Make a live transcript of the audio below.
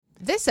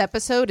This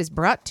episode is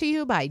brought to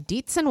you by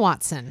Dietz and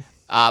Watson.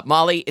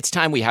 Molly, it's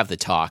time we have the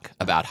talk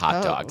about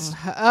hot dogs.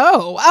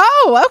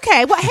 Oh,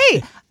 okay. Well,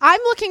 hey, I'm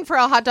looking for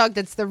a hot dog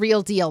that's the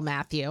real deal,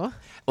 Matthew.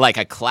 Like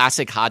a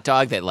classic hot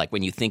dog that, like,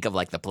 when you think of,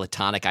 like, the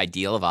platonic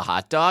ideal of a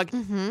hot dog,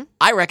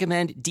 I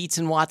recommend Dietz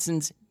and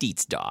Watson's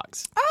Dietz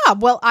dogs.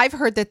 Well, I've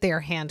heard that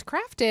they're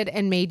handcrafted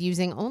and made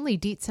using only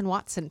Dietz and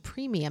Watson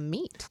premium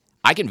meat.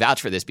 I can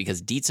vouch for this because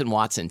Dietz and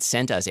Watson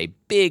sent us a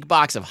big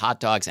box of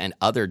hot dogs and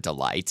other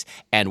delights.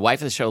 And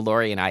wife of the show,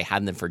 Lori, and I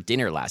had them for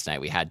dinner last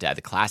night. We had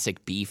the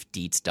classic beef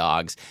Dietz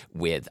dogs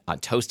with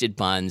toasted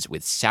buns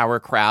with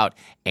sauerkraut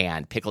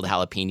and pickled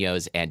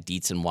jalapenos and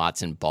Dietz and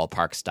Watson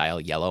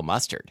ballpark-style yellow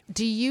mustard.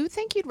 Do you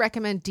think you'd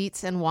recommend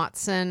Dietz and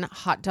Watson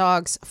hot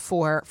dogs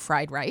for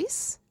fried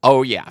rice?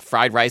 Oh, yeah.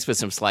 Fried rice with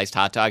some sliced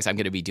hot dogs. I'm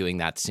going to be doing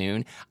that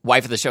soon.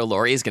 Wife of the show,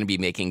 Lori, is going to be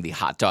making the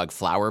hot dog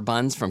flour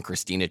buns from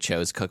Christina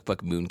Cho's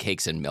cookbook,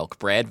 Mooncakes and Milk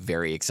Bread.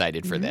 Very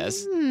excited for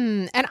this.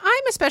 And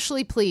I'm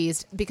especially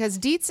pleased because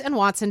Dietz and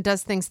Watson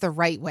does things the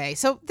right way.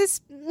 So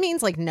this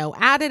means like no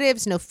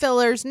additives, no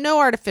fillers, no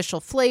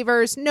artificial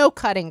flavors, no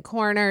cutting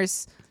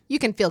corners. You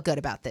can feel good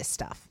about this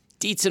stuff.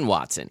 Dietz and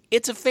Watson.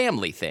 It's a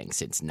family thing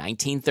since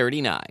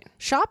 1939.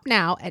 Shop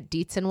now at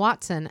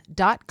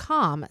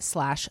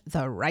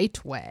dietzandwatson.com/the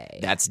right way.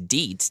 That's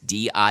Dietz,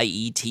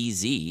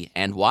 D-I-E-T-Z,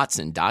 and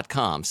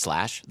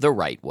Watson.com/the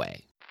right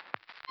way.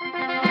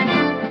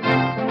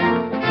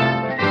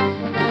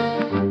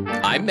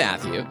 I'm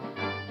Matthew.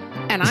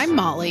 And I'm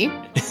Molly.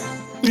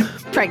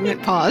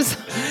 Pregnant pause.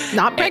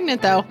 Not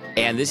pregnant, though.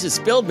 And this is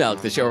Spilled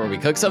Milk, the show where we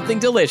cook something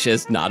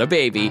delicious, not a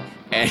baby,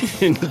 and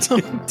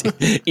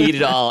eat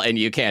it all, and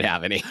you can't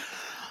have any.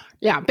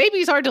 Yeah,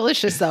 babies are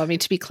delicious, though. I mean,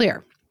 to be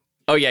clear.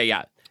 Oh,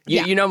 yeah.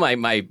 You know my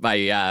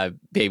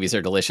Babies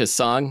Are Delicious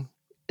song?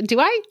 Do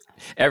I?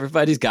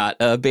 Everybody's got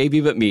a baby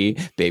but me.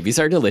 Babies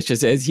are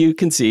delicious, as you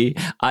can see.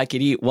 I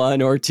could eat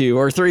one or two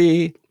or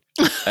three.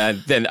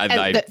 And then I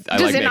make up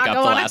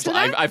the last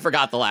one. I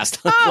forgot the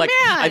last one. Oh, man.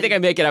 I think I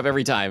make it up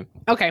every time.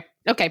 Okay.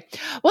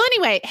 Well,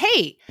 anyway,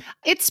 hey,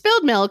 it's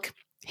Spilled Milk.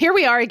 Here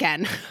we are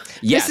again.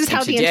 Yes, this is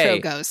how the intro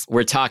goes.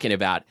 We're talking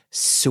about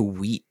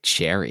sweet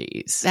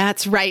cherries.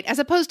 That's right, as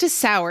opposed to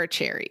sour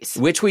cherries.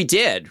 Which we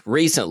did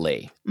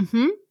recently.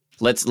 Mm-hmm.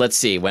 Let's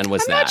see, when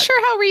was that? I'm not sure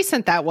how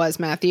recent that was,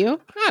 Matthew.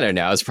 I don't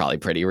know. It's probably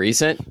pretty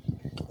recent.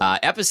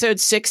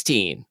 Episode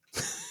 16.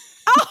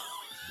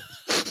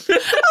 So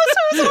it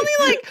was only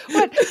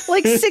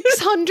like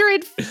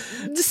 600,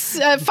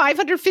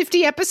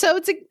 550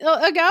 episodes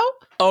ago?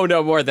 Oh,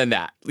 no, more than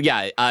that.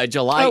 Yeah,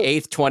 July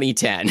 8th,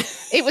 2010.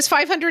 It was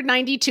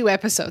 592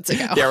 episodes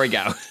ago. There we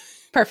go.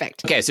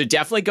 Perfect. Okay, so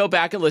definitely go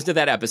back and listen to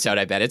that episode.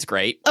 I bet it's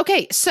great.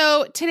 Okay,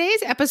 so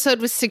today's episode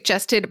was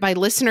suggested by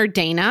listener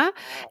Dana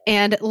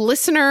and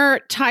listener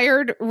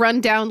Tired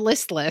Rundown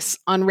Listless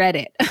on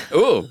Reddit.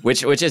 Ooh,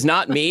 which is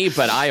not me,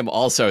 but I am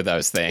also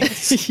those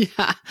things.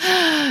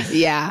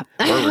 Yeah.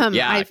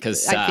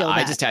 Because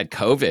I just had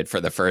COVID for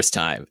the first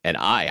time, and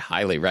I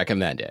highly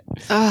recommend it.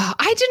 I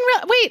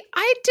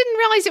didn't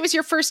realize it was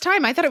your first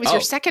time. I thought it was your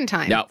second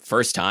time. No,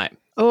 first time.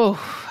 Oh,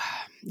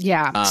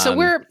 yeah. So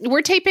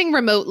we're taping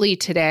remotely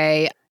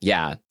today.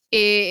 Yeah.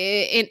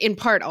 In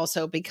part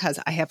also because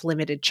I have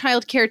limited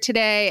childcare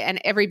today, and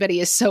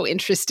everybody is so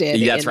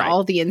interested in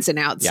all the ins and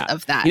outs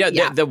of that. You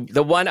know,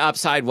 the one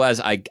upside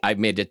was I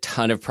made a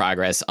ton of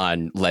progress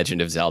on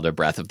Legend of Zelda: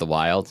 Breath of the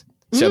Wild.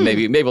 So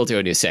maybe we'll do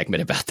a new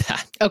segment about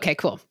that. Okay,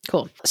 cool.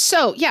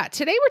 So yeah,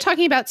 today we're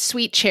talking about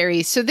sweet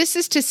cherries. So this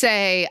is to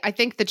say, I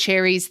think the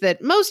cherries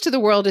that most of the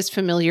world is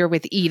familiar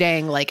with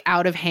eating, like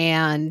out of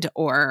hand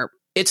or.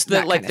 It's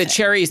the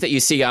cherries that you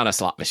see on a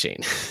slot machine,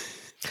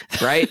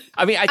 right?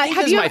 I mean, I think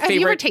this is my favorite. Have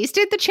you ever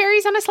tasted the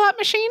cherries on a slot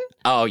machine?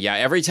 Oh, yeah.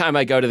 Every time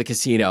I go to the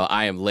casino,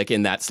 I am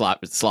licking that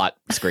slot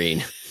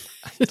screen.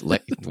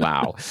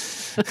 Wow.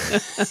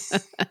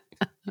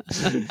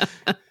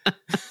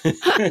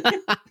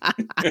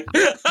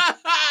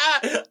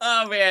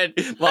 Oh man,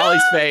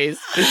 Molly's face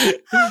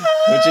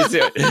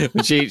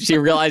when she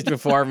realized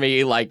before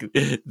me like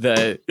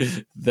the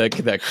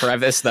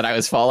crevice that I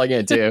was falling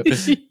into.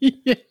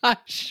 Yeah, I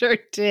sure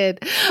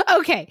did.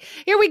 Okay,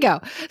 here we go.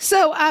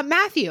 So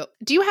Matthew,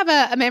 do you have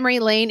a memory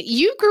lane?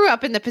 You grew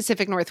up in the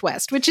Pacific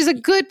Northwest, which is a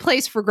good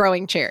place for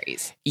growing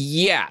cherries.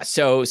 Yeah,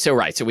 so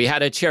right. So we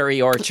had a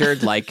cherry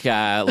orchard like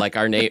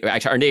our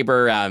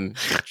neighbor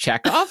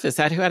Chekhov. Is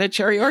that who had a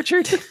cherry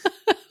orchard?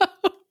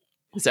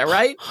 Is that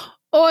right?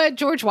 Or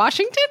George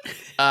Washington?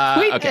 Okay.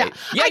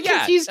 I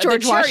confuse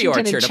George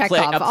Washington and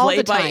Chekhov all the time.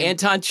 A play by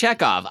Anton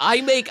Chekhov.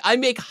 I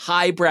make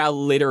highbrow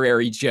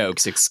literary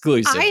jokes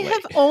exclusively. I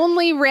have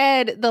only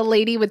read The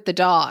Lady with the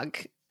Dog.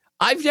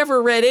 I've never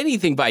read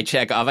anything by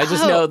Chekhov. I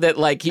just know that,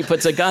 like, he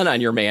puts a gun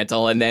on your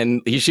mantle and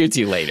then he shoots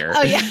you later.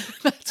 Oh, yeah.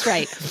 That's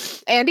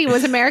right. And he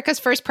was America's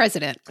first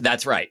president.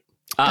 That's right.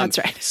 That's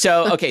right.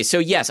 So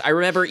yes, I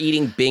remember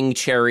eating Bing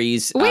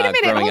cherries. Wait a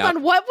minute, hold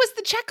on. What was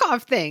the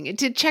Chekhov thing?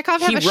 Did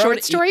Chekhov have a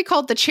short story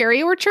called The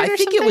Cherry Orchard or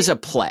something? I think it was a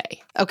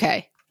play.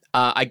 Okay.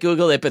 I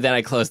Googled it, but then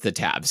I closed the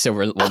tab, so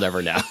we'll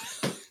never know.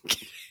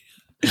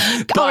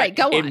 But All right,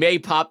 go on. it may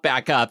pop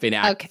back up in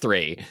Act Okay.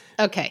 3.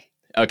 Okay.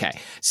 Okay.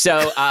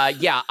 So,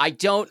 I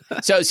don't.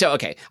 So,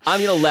 okay.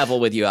 I'm going to level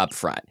with you up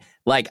front.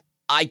 Like,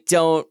 I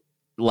don't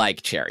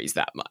like cherries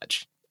that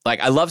much. Like,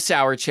 I love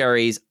sour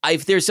cherries.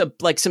 If there's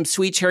some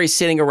sweet cherries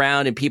sitting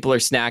around and people are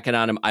snacking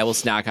on them, I will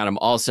snack on them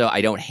also.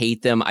 I don't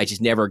hate them. I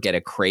just never get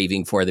a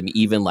craving for them.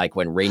 Even like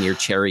when Rainier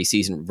cherry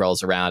season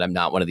rolls around, I'm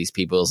not one of these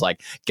people who's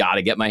like,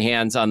 gotta get my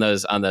hands on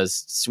those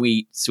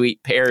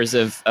sweet pears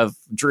of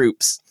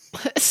droops.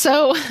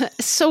 So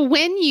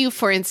when you,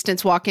 for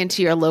instance, walk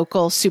into your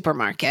local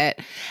supermarket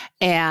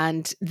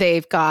and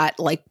they've got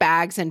like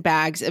bags and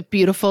bags of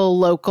beautiful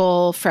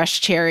local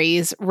fresh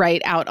cherries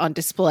right out on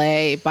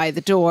display by the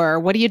door,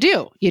 what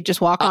do? You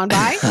just walk on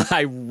by?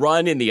 I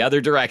run in the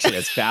other direction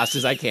as fast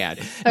as I can.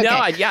 Okay. No,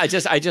 I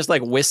just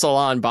like whistle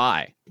on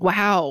by.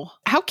 Wow.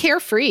 How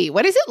carefree.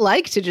 What is it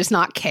like to just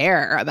not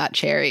care about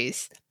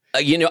cherries?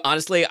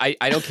 Honestly,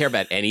 I don't care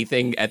about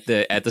anything at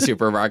the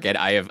supermarket.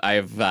 I have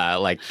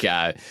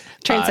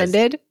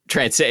Transcended?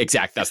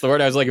 Exact. That's the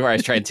word I was looking for. I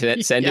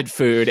transcended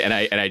food, and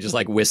I just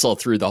like whistle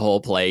through the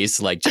whole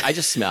place. Like I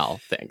just smell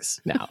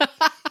things now.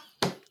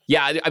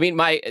 Yeah, I mean,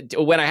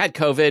 when I had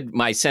COVID,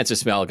 my sense of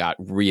smell got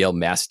real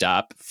messed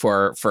up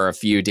for a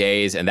few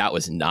days, and that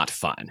was not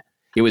fun.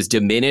 It was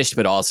diminished,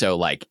 but also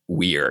like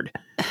weird.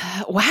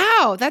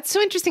 Wow, that's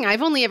so interesting.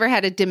 I've only ever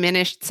had a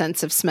diminished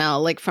sense of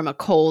smell, like from a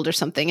cold or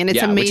something, and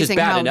it's amazing. Which is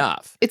bad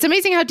enough. It's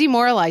amazing how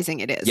demoralizing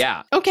it is.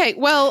 Yeah. Okay.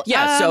 Well.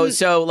 Yeah.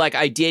 So like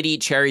I did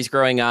eat cherries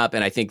growing up,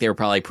 and I think they were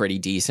probably pretty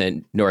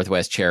decent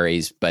Northwest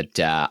cherries, but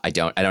I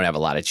don't have a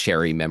lot of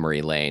cherry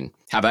memory lane.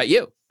 How about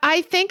you?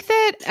 I think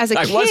that as a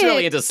kid, I was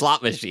really into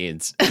slot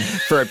machines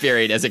for a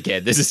period as a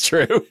kid. This is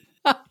true.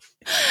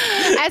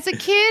 As a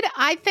kid,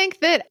 I think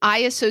that I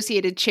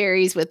associated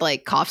cherries with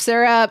like cough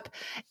syrup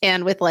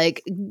and with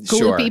like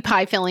gloopy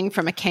pie filling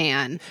from a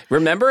can.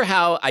 Remember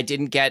how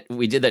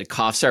we did that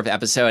cough syrup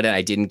episode and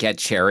I didn't get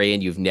cherry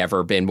and you've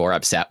never been more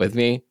upset with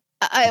me?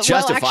 Well,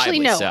 actually,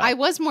 no. So. I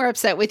was more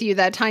upset with you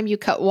that time you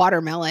cut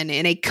watermelon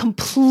in a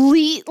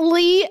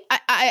completely...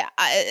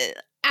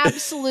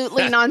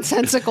 absolutely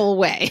nonsensical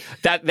way.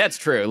 That's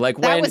true. Like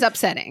that was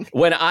upsetting.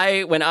 When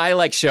I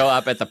like show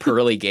up at the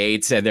pearly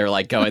gates and they're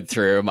like going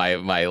through my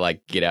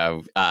like,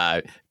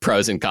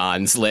 pros and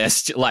cons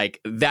list, like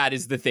that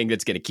is the thing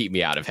that's going to keep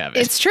me out of heaven.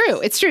 It's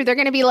true. They're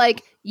going to be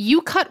like,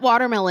 you cut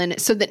watermelon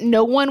so that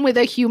no one with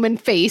a human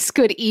face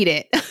could eat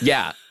it.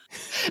 Yeah.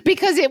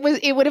 Because it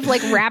would have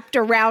like wrapped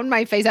around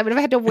my face. I would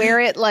have had to wear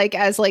it like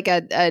as like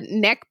a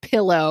neck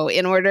pillow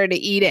in order to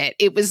eat it.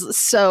 It was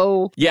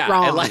so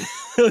wrong. And like,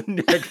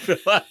 neck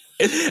pillow.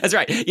 That's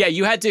right. Yeah,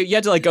 you had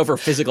to like go for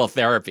physical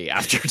therapy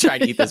after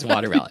trying to eat this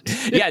watermelon.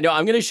 Yeah, no,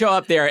 I'm gonna show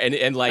up there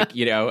and like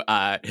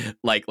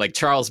like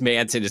Charles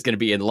Manson is gonna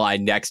be in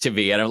line next to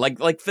me, and I'm like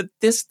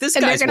this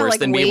guy's worse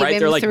than me, right?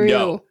 They're like,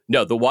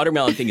 no, the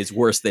watermelon thing is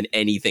worse than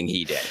anything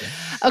he did.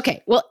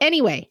 Okay, well,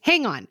 anyway,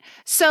 hang on.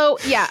 So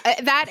yeah,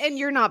 that and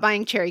you're not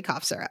buying cherry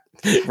cough syrup,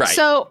 right?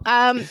 So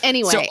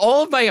anyway, so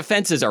all of my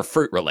offenses are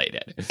fruit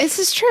related. This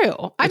is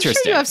true. I'm sure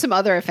you have some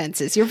other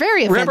offenses. You're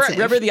very offensive.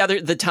 Remember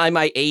the time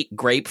I ate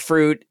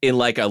grapefruit in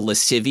like a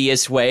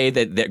lascivious way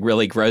that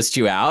really grossed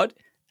you out?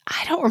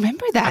 I don't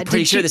remember that. I'm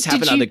pretty sure this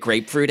happened on the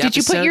grapefruit episode.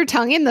 Did you put your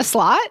tongue in the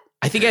slot?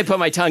 I think I put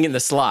my tongue in the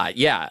slot.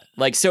 Yeah.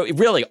 Like, so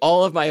really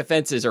all of my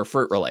offenses are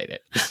fruit related.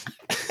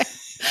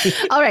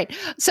 All right.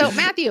 So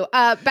Matthew,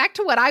 back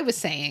to what I was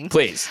saying.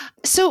 Please.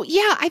 So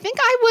yeah, I think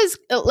I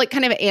was like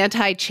kind of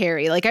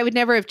anti-cherry. Like I would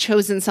never have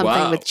chosen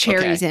something with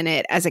cherries in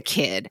it as a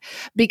kid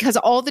because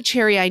all the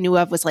cherry I knew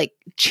of was like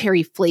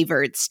cherry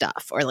flavored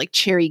stuff or like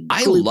cherry gloopy.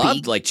 I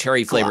loved like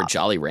cherry flavored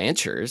Jolly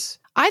Ranchers.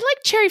 I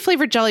like cherry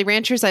flavored Jolly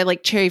Ranchers. I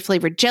like cherry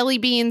flavored jelly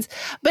beans.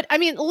 But I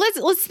mean,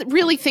 let's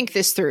really think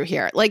this through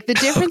here. Like the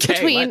difference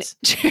between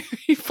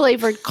cherry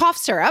flavored cough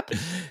syrup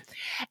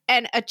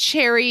and a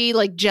cherry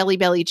like Jelly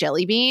Belly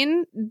jelly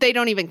bean, they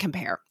don't even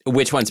compare.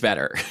 Which one's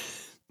better?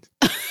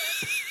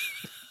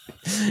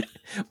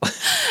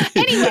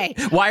 Anyway.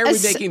 Why are we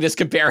making this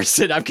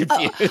comparison? I'm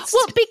confused.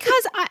 Well,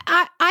 because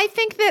I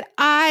think that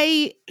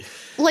I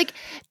like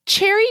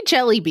cherry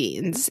jelly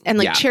beans and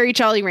like cherry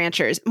Jolly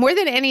Ranchers. More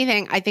than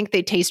anything, I think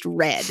they taste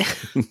red.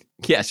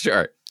 Yeah,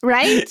 sure.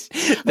 Right?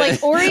 Like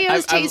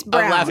Oreos taste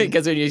brown. I'm laughing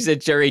because when you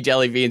said cherry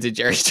jelly beans and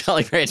cherry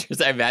Jolly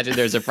Ranchers, I imagine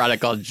there's a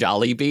product called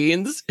Jolly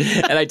Beans.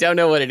 And I don't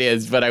know what it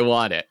is, but I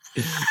want it.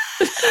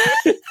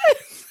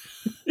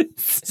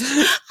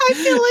 I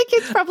feel like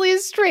it's probably a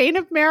strain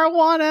of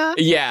marijuana.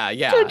 Yeah.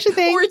 Don't you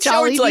think? Or it's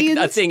like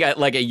a thing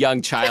like a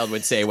young child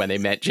would say when they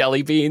meant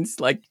jelly beans.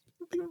 Like,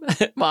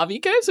 Mommy,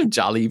 can I have some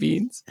Jolly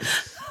Beans?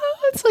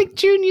 It's like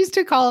June used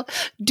to call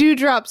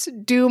dewdrops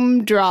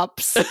doom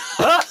drops. That's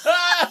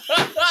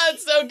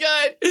so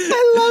good.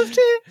 I loved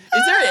it.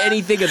 Is there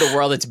anything in the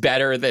world that's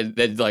better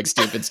than like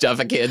stupid stuff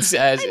a kid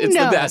says? It's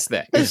the best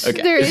thing.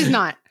 Okay. There is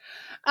not.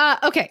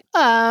 Okay.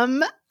 I'm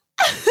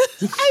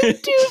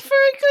due for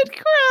a good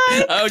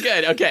cry. Oh,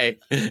 good. Okay.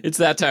 It's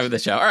that time of the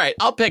show. All right.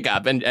 I'll pick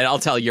up and I'll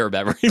tell your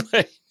memory.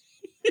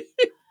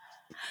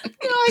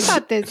 No,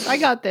 I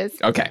got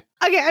this. Okay.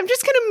 Okay, I'm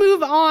just going to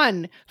move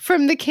on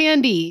from the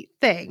candy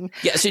thing.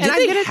 Yeah, so did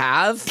they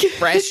have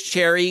fresh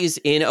cherries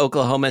in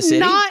Oklahoma City?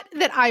 Not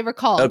that I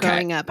recall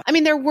growing up. I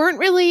mean, there weren't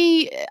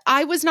really,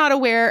 I was not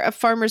aware of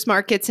farmers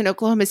markets in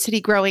Oklahoma City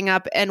growing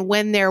up. And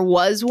when there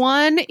was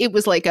one, it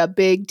was like a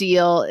big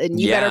deal. And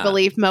you better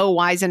believe Mo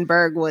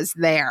Weisenberg was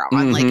there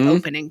on like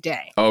opening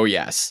day. Oh,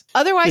 yes.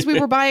 Otherwise, we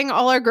were buying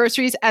all our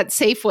groceries at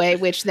Safeway,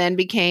 which then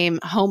became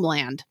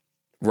Homeland.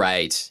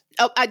 Right.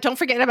 Oh, don't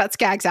forget about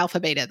Skaggs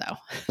Alpha Beta, though.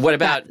 What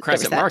about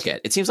Crescent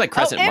Market? It seems like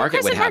Crescent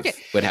Market would have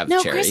cherries.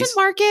 No, Crescent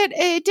Market,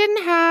 it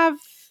didn't have...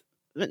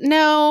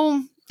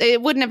 No,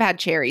 it wouldn't have had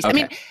cherries. Okay. I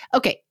mean,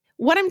 okay,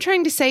 what I'm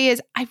trying to say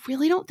is I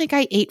really don't think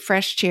I ate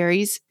fresh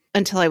cherries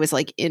until I was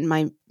like in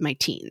my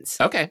teens.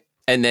 Okay.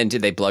 And then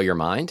did they blow your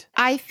mind?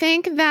 I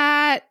think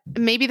that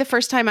maybe the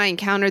first time I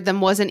encountered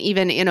them wasn't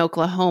even in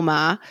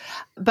Oklahoma,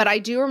 but I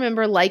do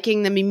remember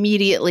liking them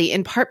immediately,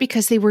 in part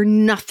because they were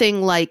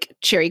nothing like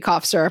cherry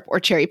cough syrup or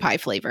cherry pie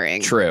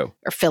flavoring. True.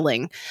 Or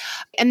filling.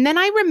 And then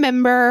I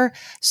remember,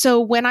 so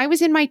when I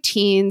was in my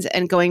teens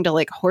and going to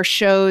like horse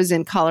shows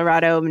in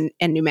Colorado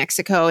and New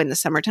Mexico in the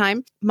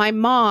summertime, my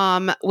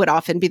mom would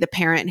often be the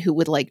parent who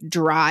would like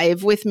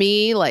drive with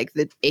me like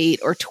the 8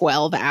 or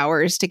 12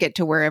 hours to get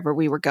to wherever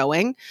we were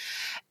going.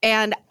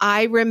 And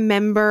I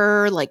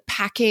remember like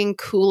packing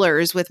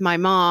coolers with my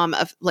mom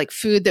of like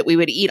food that we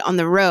would eat on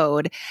the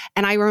road.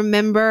 And I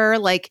remember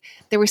like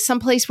there was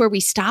some place where we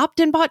stopped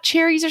and bought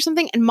cherries or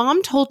something. And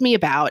mom told me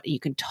about, you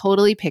can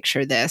totally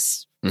picture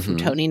this from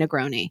Tony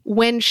Negroni,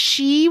 when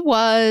she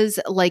was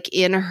like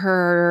in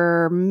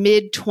her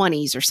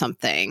mid-20s or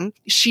something,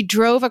 she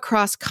drove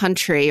across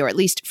country, or at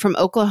least from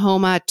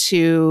Oklahoma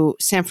to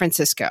San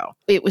Francisco.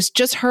 It was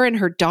just her and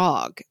her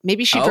dog.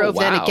 Maybe she drove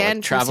then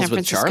again from San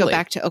Francisco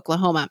back to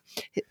Oklahoma.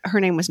 Her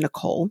name was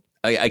Nicole.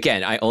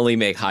 Again, I only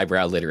make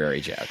highbrow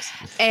literary jokes.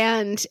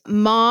 And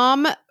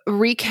mom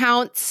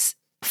recounts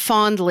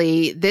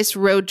fondly this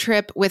road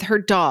trip with her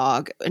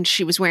dog, and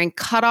she was wearing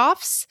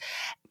cutoffs.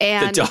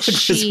 And the dog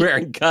was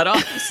wearing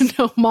cutoffs?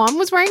 No, mom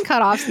was wearing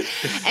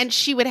cutoffs. And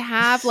she would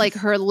have like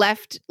her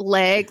left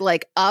leg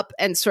like up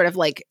and sort of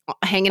like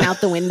hanging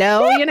out the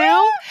window, you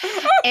know?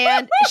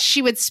 And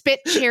she would spit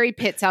cherry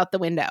pits out the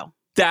window.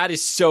 That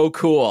is so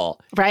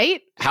cool.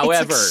 Right?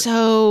 However, it's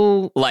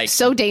so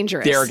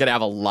dangerous. They're going to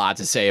have a lot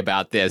to say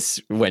about this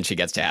when she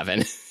gets to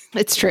heaven.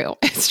 It's true.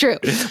 It's true.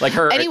 Like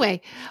her. Anyway.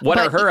 What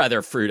are her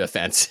other fruit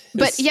offenses?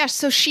 But yes,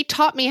 so she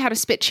taught me how to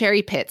spit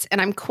cherry pits. And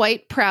I'm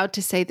quite proud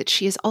to say that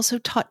she has also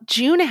taught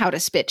June how to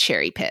spit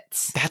cherry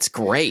pits. That's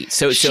great.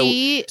 So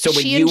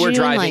when you were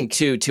driving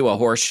to a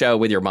horse show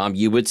with your mom,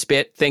 you would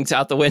spit things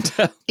out the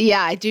window?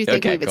 Yeah, I do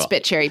think we would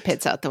spit cherry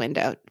pits out the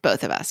window,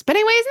 both of us. But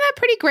anyway, isn't that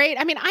pretty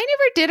great? I mean, I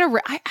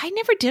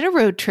never did a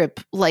road trip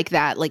like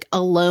that, like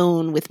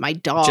alone with my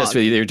dog. Just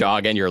with your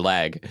dog and your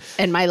leg.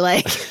 And my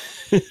leg.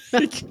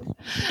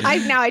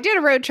 I did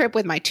a road trip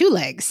with my 2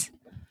 legs.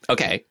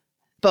 Okay.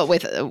 But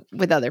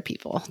with other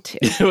people too.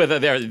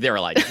 There were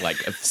like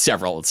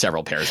several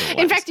pairs of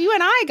legs. In fact, you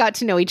and I got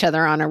to know each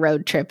other on a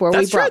road trip where we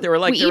each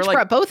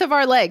brought both of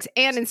our legs,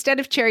 and instead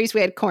of cherries,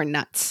 we had corn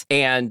nuts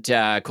and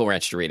Cool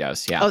Ranch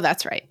Doritos. Yeah. Oh,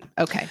 that's right.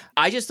 Okay.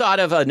 I just thought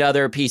of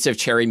another piece of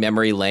cherry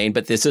memory lane,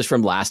 but this is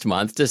from last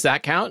month. Does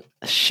that count?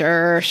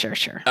 Sure.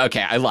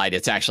 Okay, I lied.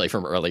 It's actually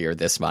from earlier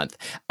this month.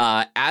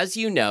 As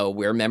you know,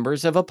 we're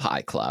members of a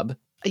pie club.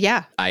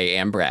 Yeah. I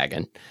am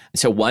bragging.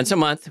 So once a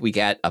month, we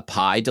get a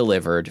pie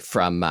delivered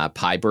from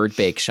Pie Bird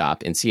Bake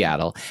Shop in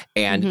Seattle.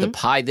 And the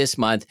pie this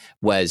month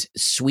was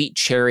sweet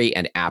cherry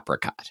and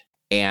apricot.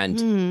 And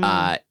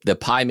the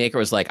pie maker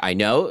was like, I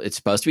know it's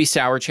supposed to be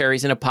sour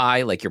cherries in a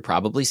pie. Like, you're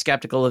probably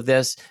skeptical of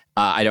this.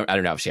 I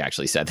don't know if she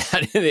actually said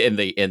that in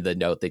the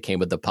note that came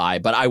with the pie,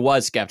 but I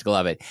was skeptical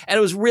of it. And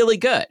it was really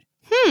good.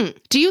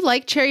 Do you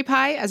like cherry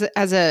pie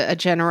as a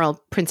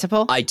general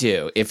principle? I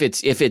do. If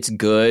it's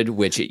good,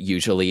 which it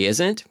usually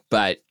isn't,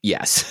 but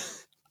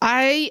yes.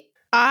 I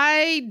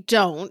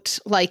don't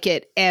like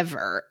it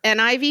ever.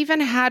 And I've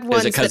even had ones.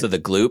 Is it because of the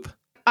gloop?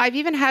 I've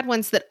even had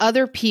ones that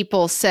other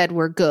people said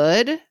were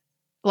good,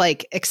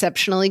 like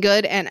exceptionally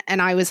good, and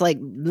I was like,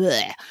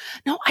 bleh.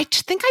 No, I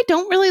just think I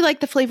don't really like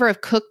the flavor of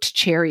cooked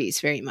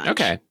cherries very much.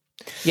 Okay.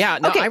 Yeah,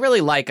 no, I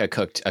really like a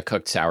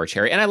cooked sour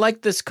cherry, and I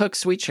like this cooked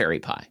sweet cherry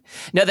pie.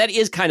 Now, that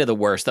is kind of the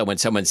worst, though, when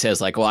someone says,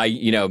 like, well,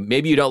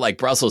 maybe you don't like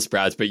Brussels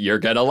sprouts, but you're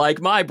going to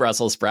like my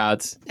Brussels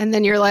sprouts. And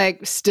then you're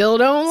like, still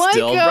don't like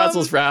them.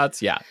 Brussels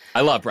sprouts. Yeah,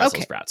 I love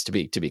Brussels sprouts, to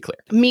be clear.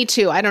 Me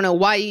too. I don't know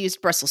why you used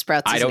Brussels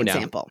sprouts as an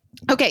example.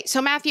 Okay,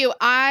 so Matthew,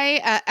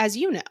 as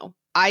you know,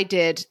 I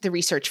did the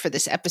research for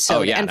this episode.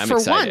 Oh, yeah, and I'm for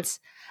excited. Once,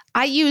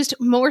 I used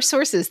more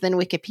sources than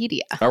Wikipedia.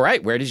 All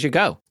right. Where did you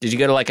go? Did you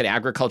go to like an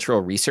agricultural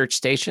research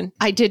station?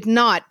 I did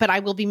not, but I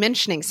will be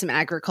mentioning some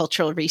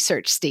agricultural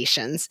research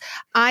stations.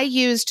 I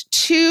used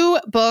 2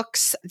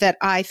 books that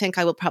I think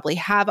I will probably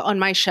have on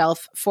my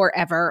shelf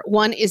forever.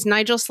 One is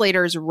Nigel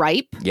Slater's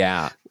Ripe.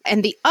 Yeah.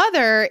 And the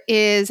other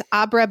is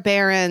Abra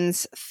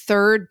Barron's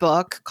third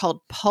book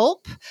called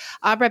Pulp.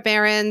 Abra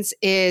Barron's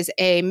is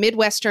a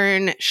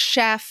Midwestern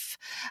chef.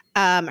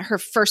 Her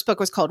first book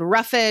was called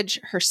Roughage.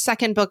 Her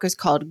second book is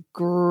called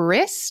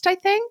Grist, I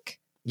think.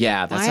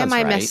 Yeah, that Why sounds am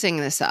I right. messing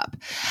this up?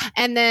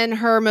 And then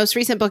her most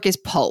recent book is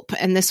Pulp,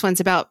 and this one's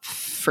about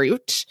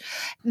fruit.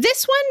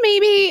 This one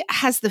maybe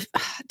has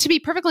to be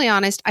perfectly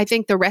honest, I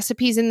think the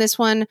recipes in this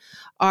one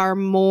are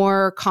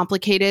more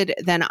complicated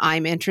than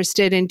I'm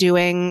interested in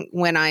doing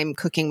when I'm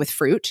cooking with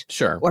fruit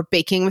Sure. or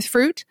baking with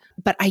fruit.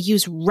 But I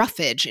use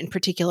Roughage in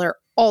particular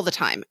all the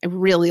time. I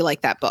really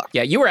like that book.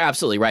 Yeah, you were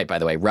absolutely right, by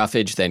the way.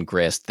 Roughage, then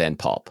Grist, then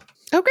Pulp.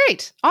 Oh,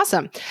 great.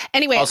 Awesome.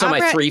 Anyway, Also, my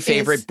Abra 3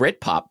 favorite is-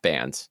 Britpop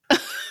bands.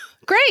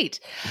 Great.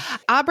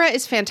 Abra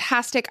is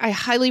fantastic. I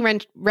highly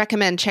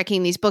recommend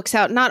checking these books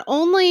out, not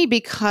only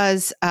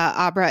because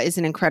Abra is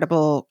an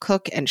incredible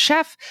cook and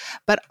chef,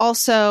 but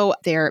also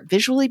they're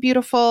visually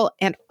beautiful.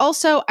 And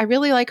also, I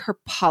really like her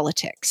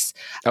politics.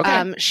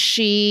 Okay.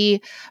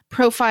 She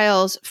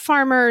profiles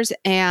farmers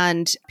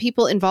and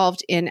people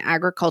involved in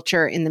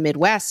agriculture in the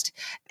Midwest.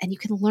 And you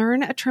can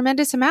learn a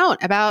tremendous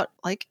amount about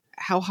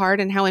how hard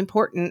and how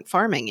important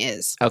farming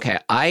is. Okay.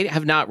 I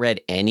have not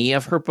read any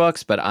of her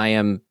books, but I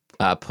am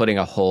putting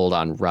a hold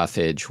on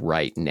Roughage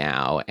right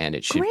now, and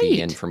it should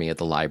be in for me at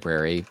the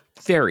library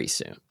very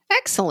soon.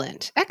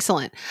 Excellent.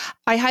 Excellent.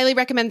 I highly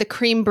recommend the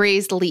Cream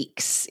Braised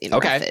Leeks in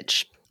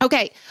Roughage.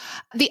 Okay.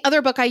 The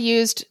other book I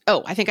used,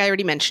 I think I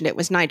already mentioned it,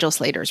 was Nigel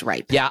Slater's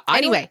Ripe. Yeah.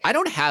 Anyway. I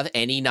don't have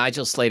any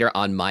Nigel Slater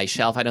on my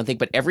shelf, I don't think,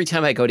 but every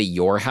time I go to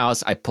your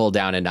house, I pull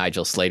down a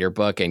Nigel Slater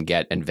book and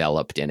get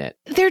enveloped in it.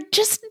 They're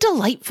just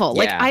delightful.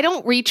 Yeah. I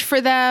don't reach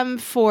for them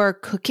for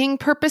cooking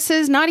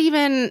purposes. Not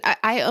even,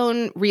 I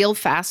own Real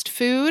Fast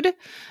Food,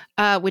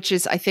 which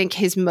is, I think,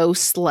 his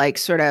most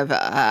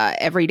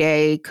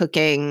everyday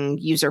cooking,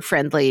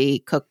 user-friendly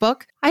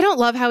cookbook. I don't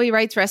love how he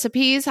writes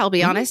recipes, I'll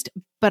be honest,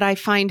 but I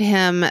find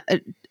him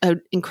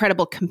an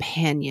incredible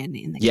companion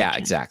in the kitchen. Yeah,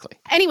 exactly.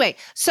 Anyway,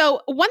 so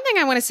one thing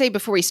I want to say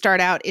before we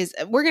start out is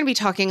we're going to be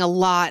talking a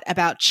lot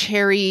about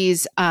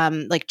cherries,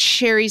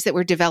 cherries that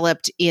were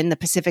developed in the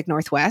Pacific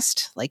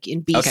Northwest, like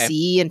in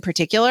BC in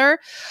particular.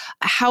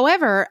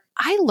 However,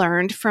 I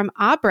learned from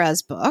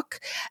Abra's book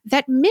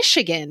that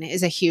Michigan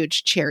is a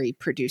huge cherry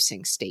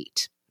producing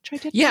state.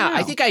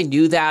 I think I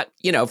knew that,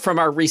 from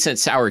our recent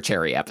sour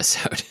cherry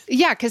episode.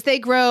 Yeah, because they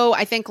grow,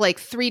 I think,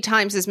 3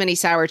 times as many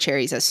sour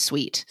cherries as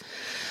sweet.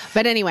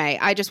 But anyway,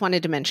 I just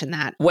wanted to mention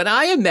that. When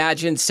I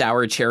imagine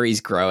sour cherries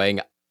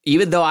growing,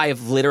 even though I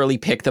have literally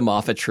picked them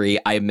off a tree,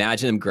 I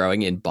imagine them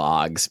growing in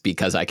bogs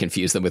because I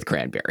confuse them with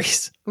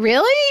cranberries.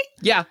 Really?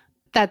 Yeah.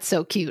 That's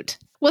so cute.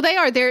 Well, they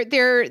are.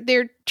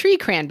 They're tree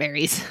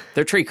cranberries.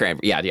 They're tree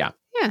cranberries. Yeah.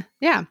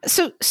 Yeah.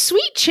 So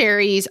sweet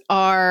cherries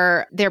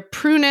they're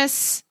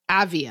Prunus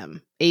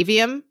avium.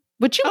 Avium?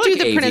 Would you do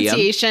the avium.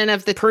 pronunciation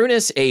of the...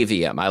 Prunus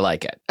avium. I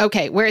like it.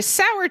 Okay. Whereas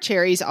sour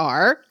cherries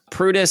are...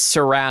 Prunus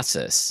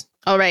cerasus.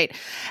 All right.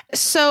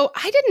 So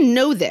I didn't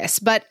know this,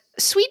 but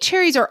sweet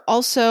cherries are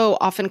also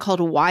often called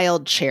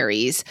wild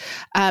cherries.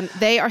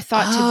 They are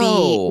thought to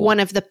be one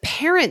of the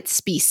parent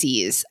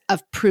species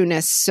of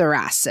Prunus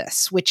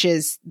cerasus, which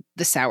is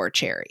the sour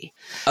cherry.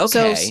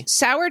 Okay. So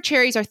sour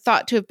cherries are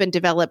thought to have been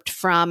developed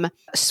from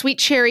sweet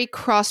cherry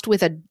crossed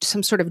with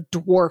some sort of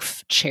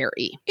dwarf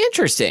cherry.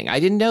 Interesting. I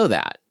didn't know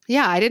that.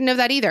 Yeah, I didn't know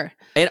that either.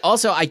 And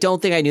also, I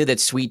don't think I knew that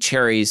sweet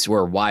cherries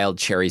were wild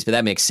cherries, but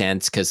that makes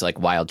sense because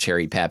wild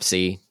cherry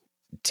Pepsi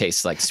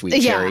tastes like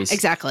sweet cherries. Yeah,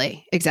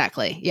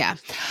 exactly. Yeah.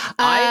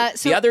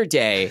 The other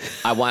day,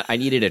 I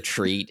needed a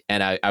treat,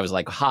 and I was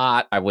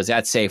hot. I was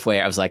at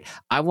Safeway. I was like,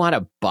 I want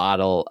a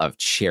bottle of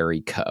cherry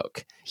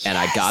Coke. Yes. And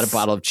I got a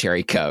bottle of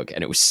cherry Coke,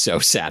 and it was so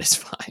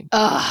satisfying.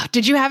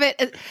 Did you have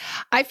it?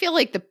 I feel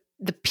like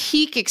the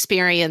peak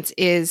experience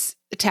is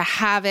to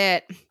have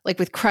it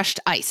with crushed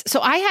ice.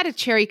 So I had a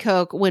cherry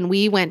Coke when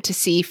we went to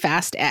see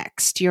Fast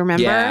X. Do you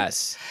remember?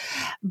 Yes.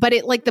 But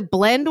it the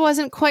blend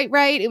wasn't quite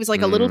right. It was a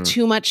little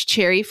too much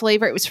cherry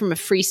flavor. It was from a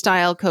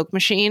Freestyle Coke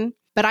machine.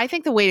 But I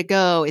think the way to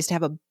go is to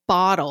have a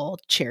bottle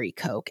cherry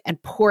Coke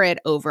and pour it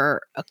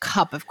over a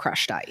cup of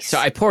crushed ice. So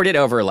I poured it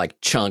over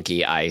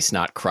chunky ice,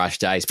 not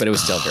crushed ice, but it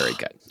was still very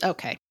good.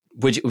 Okay.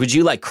 Would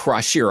you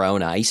crush your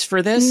own ice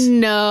for this?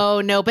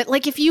 No.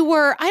 But if you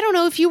were, I don't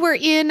know, if you were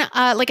in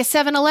a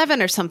 7-Eleven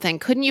or something,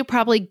 couldn't you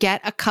probably get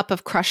a cup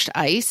of crushed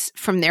ice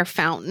from their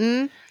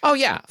fountain? Oh,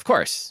 yeah, of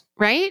course.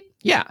 Right?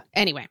 Yeah.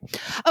 Anyway.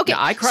 Okay.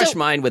 Yeah, I crush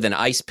mine with an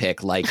ice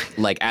pick, like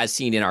as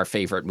seen in our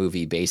favorite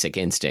movie, Basic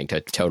Instinct,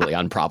 a totally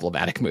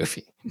unproblematic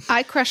movie.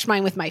 I crush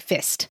mine with my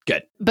fist.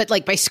 Good. But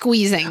by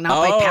squeezing,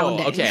 not by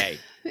pounding. Okay.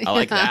 I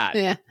like that.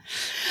 Yeah.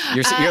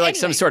 You're anyway.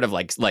 Some sort of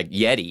like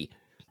Yeti.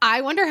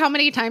 I wonder how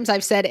many times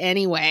I've said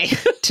anyway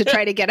to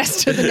try to get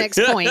us to the next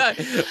point.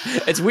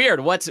 It's weird.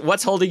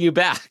 What's holding you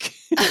back?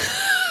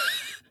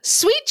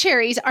 Sweet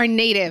cherries are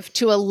native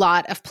to a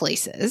lot of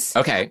places.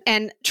 Okay.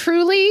 And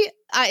truly,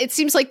 it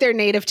seems like they're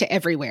native to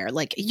everywhere,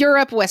 like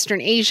Europe, Western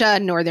Asia,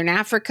 Northern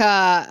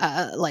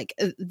Africa,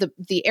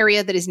 the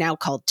area that is now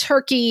called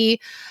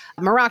Turkey.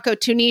 Morocco,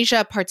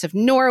 Tunisia, parts of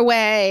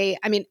Norway.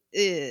 I mean,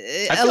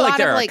 I feel like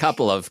there are a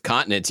couple of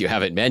continents you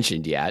haven't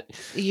mentioned yet.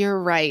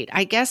 You're right.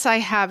 I guess I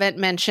haven't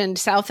mentioned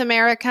South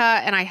America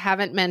and I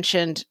haven't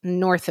mentioned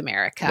North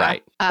America.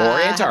 Right. Or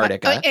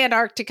Antarctica.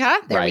 Antarctica.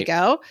 There we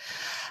go.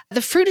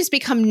 The fruit has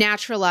become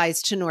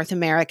naturalized to North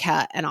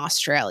America and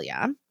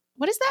Australia.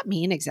 What does that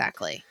mean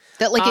exactly?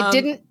 That like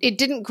it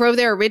didn't grow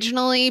there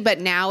originally, but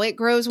now it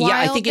grows wild.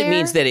 Yeah, I think it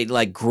means that it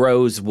like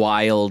grows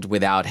wild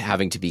without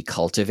having to be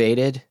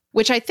cultivated.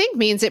 Which I think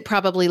means it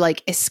probably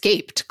like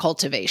escaped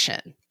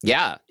cultivation.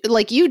 Yeah.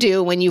 Like you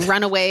do when you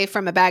run away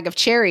from a bag of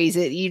cherries,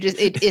 it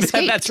escapes.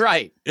 That's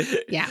right.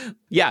 Yeah.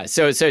 Yeah.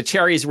 So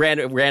cherries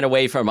ran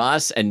away from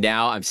us, and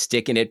now I'm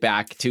sticking it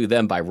back to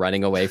them by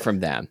running away from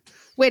them.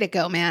 Way to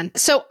go, man.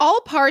 So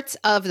all parts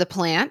of the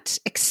plant,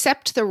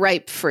 except the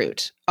ripe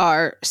fruit,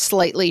 are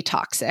slightly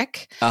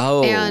toxic.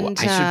 Oh, and,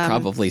 I should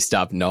probably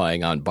stop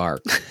gnawing on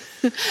bark.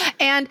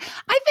 And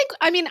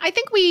I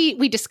think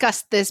we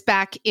discussed this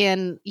back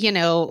in,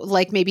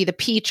 like maybe the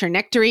peach or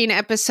nectarine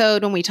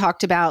episode when we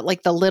talked about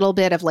like the little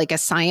bit of like a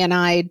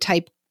cyanide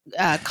type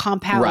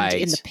compound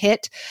in the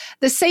pit.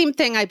 The same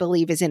thing, I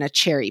believe, is in a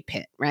cherry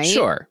pit, right?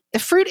 Sure. The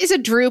fruit is a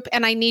drupe,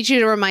 and I need you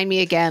to remind me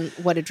again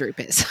what a drupe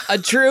is. A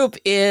drupe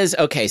is,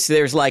 okay, so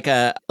there's like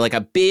a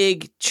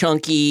big,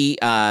 chunky,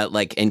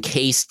 like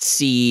encased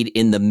seed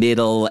in the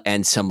middle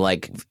and some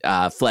like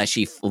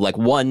fleshy, like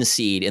one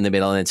seed in the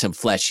middle and some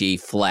fleshy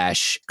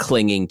flesh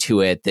clinging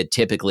to it that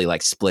typically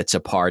like splits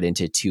apart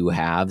into two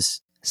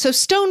halves. So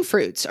stone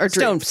fruits are drupes.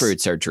 Stone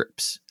fruits are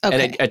drupes.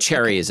 Okay. And a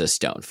cherry is a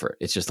stone fruit.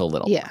 It's just a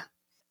little one.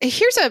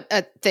 Here's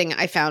a thing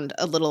I found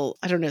a little,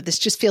 I don't know, this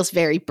just feels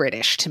very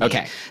British to me.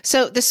 Okay.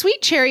 So the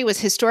sweet cherry was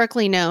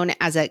historically known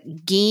as a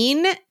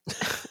geen,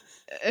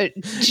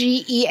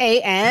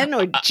 G-E-A-N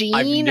or gene.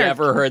 I've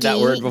never heard that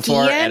word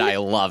before, and I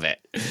love it.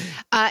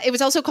 It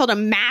was also called a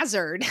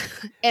mazzard,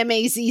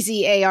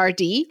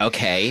 M-A-Z-Z-A-R-D.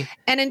 Okay.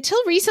 And until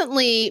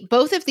recently,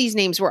 both of these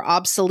names were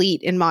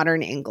obsolete in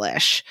modern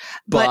English.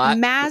 But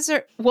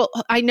mazzard, well,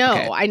 I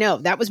know.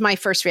 That was my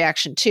first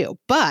reaction too.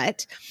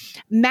 But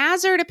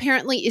mazzard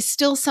apparently is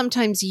still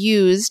sometimes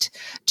used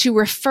to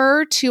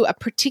refer to a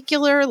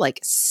particular like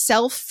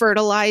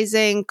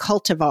self-fertilizing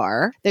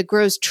cultivar that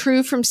grows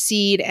true from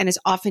seed and is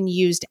often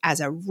used as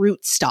a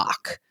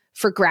rootstock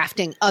for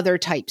grafting other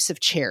types of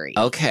cherry.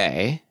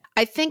 Okay.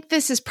 I think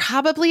this is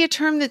probably a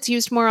term that's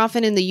used more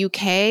often in the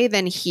UK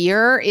than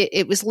here.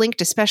 It was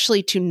linked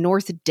especially to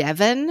North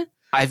Devon.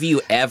 Have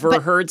you ever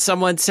heard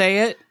someone say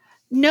it?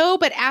 No,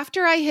 but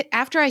after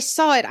I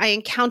saw it, I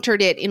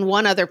encountered it in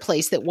one other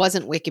place that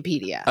wasn't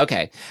Wikipedia.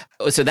 Okay,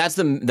 so that's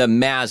the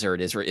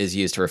mazzard is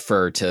used to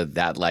refer to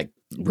that like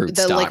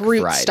rootstock,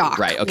 rootstock,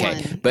 right?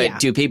 Okay, one. But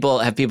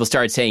have people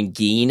started saying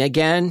geen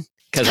again?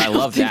 Because I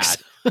love that.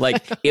 So.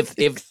 Like if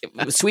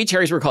sweet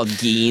cherries were called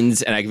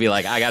geens, and I could be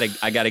like,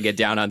 I gotta get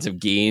down on some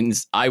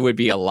geens, I would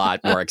be a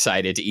lot more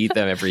excited to eat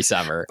them every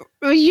summer.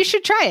 Well, you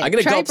should try it. I'm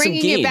gonna try gulp some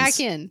geens. Bringing it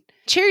back in.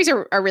 Cherries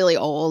are really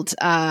old.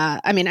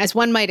 I mean, as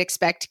one might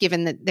expect,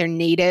 given that they're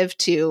native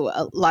to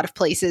a lot of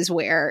places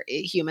where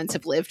humans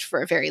have lived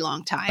for a very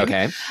long time.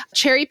 Okay.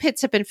 Cherry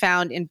pits have been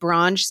found in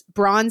Bronze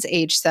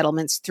Age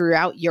settlements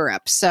throughout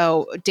Europe.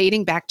 So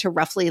dating back to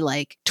roughly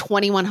like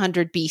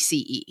 2100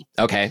 BCE.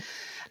 Okay.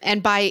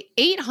 And by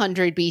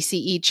 800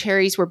 BCE,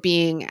 cherries were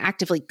being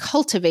actively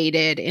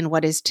cultivated in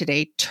what is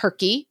today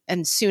Turkey,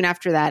 and soon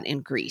after that in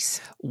Greece.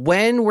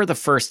 When were the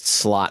first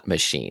slot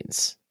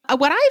machines?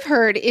 What I've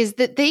heard is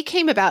that they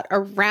came about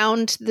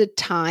around the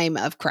time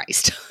of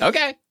Christ.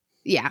 Okay.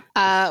 Yeah.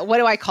 What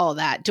do I call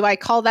that? What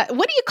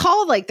do you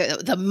call like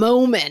the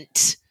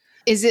moment?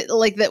 Is it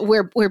like that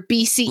where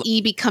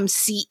BCE becomes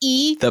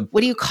CE?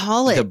 What do you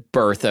call it? The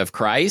birth of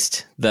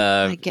Christ?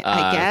 I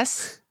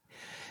guess.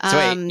 So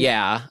wait,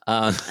 yeah.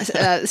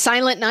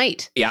 Silent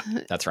Night. Yeah,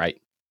 that's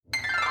right.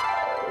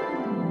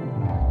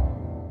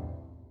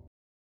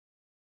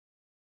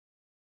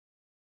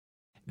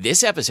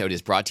 This episode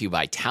is brought to you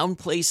by Town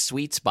Place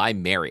Suites by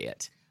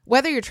Marriott.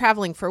 Whether you're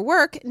traveling for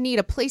work, need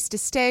a place to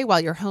stay while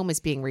your home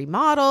is being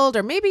remodeled,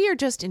 or maybe you're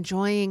just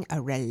enjoying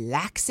a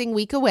relaxing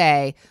week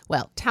away,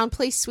 well, Town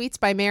Place Suites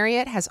by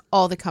Marriott has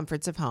all the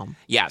comforts of home.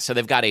 Yeah, so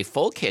they've got a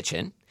full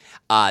kitchen.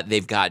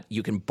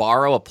 You can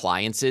borrow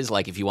appliances,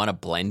 like if you want a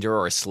blender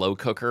or a slow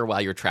cooker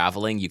while you're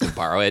traveling, you can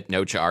borrow it,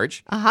 no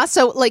charge.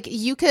 So like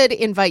you could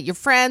invite your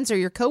friends or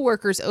your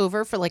coworkers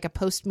over for like a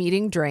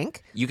post-meeting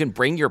drink. You can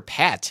bring your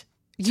pet.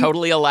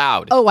 Totally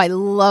allowed. Oh, I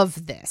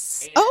love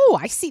this. Oh,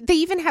 I see. They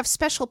even have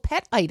special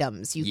pet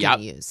items you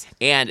can use.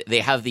 And they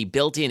have the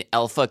built-in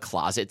Elfa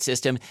closet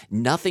system.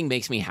 Nothing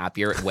makes me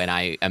happier when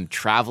I am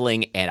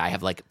traveling and I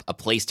have like a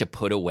place to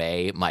put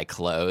away my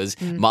clothes.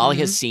 Mm-hmm. Molly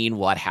has seen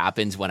what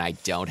happens when I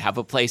don't have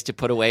a place to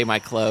put away my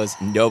clothes.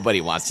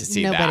 Nobody wants to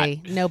see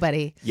that.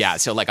 Nobody. Yeah,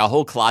 so like a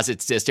whole closet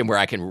system where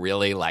I can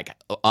really like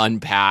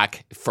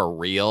unpack for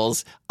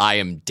reals. I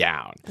am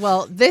down.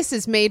 Well, this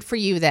is made for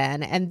you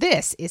then, and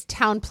this is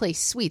Town Place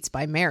Suites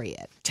by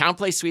Marriott. Town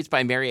Place Suites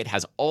by Marriott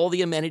has all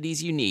the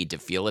amenities you need to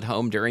feel at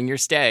home during your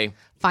stay.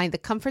 Find the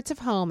comforts of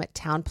home at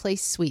Town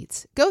Place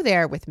Suites. Go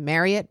there with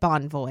Marriott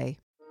Bonvoy.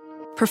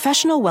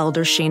 Professional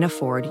welder Shayna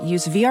Ford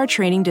used VR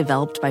training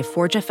developed by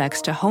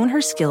ForgeFX to hone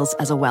her skills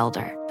as a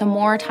welder. The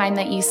more time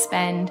that you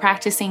spend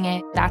practicing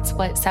it, that's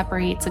what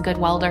separates a good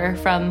welder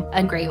from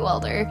a great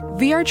welder.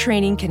 VR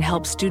training can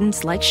help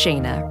students like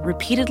Shayna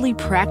repeatedly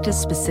practice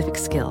specific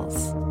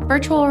skills.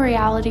 Virtual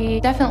reality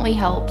definitely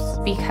helps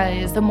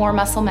because the more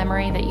muscle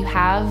memory that you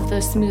have, the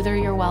smoother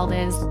your weld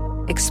is.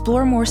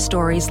 Explore more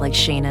stories like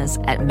Shayna's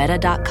at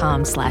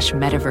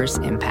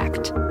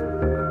meta.com/metaverseimpact.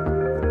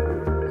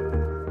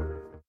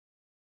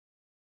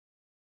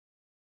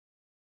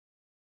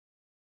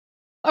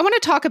 I want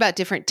to talk about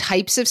different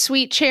types of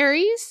sweet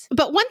cherries,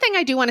 but one thing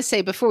I do want to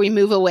say before we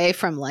move away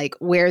from like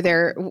where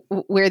they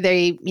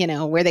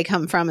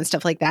come from and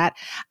stuff like that,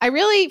 I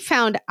really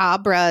found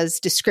Abra's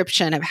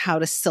description of how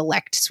to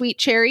select sweet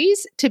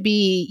cherries to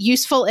be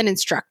useful and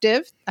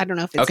instructive. I don't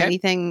know if it's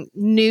anything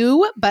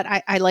new, but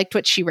I liked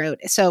what she wrote.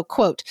 So,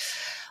 quote,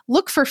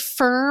 look for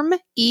firm,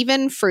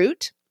 even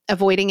fruit,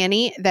 avoiding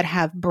any that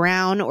have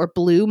brown or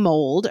blue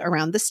mold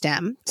around the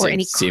stem or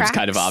any cracks. Seems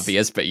kind of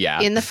obvious, but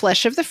yeah. In the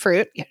flesh of the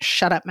fruit. Yeah,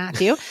 shut up,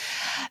 Matthew.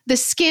 The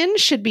skin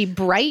should be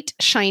bright,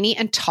 shiny,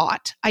 and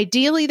taut.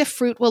 Ideally, the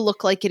fruit will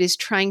look like it is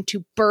trying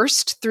to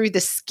burst through the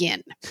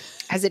skin.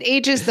 As it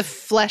ages, the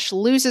flesh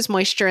loses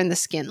moisture and the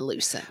skin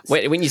loosens.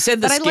 Wait, when you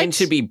said the skin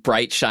should be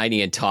bright,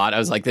 shiny, and taut, I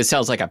was like, this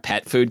sounds like a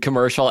pet food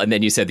commercial. And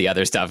then you said the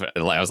other stuff.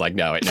 And I was like,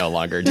 no, it no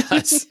longer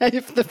does.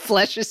 If the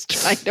flesh is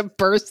trying to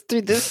burst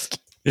through the skin.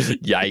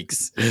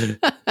 Yikes.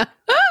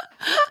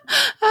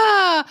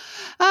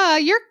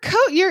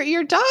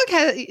 Your dog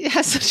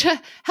has such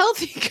a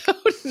healthy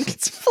coat and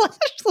its flesh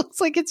looks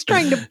like it's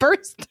trying to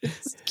burst the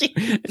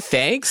skin.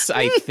 Thanks,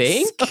 I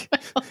think.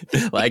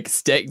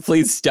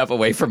 Please step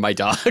away from my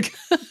dog.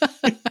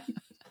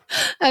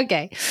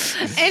 Okay.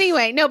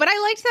 Anyway, no, but I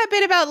liked that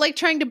bit about like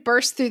trying to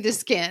burst through the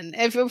skin.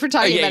 If we're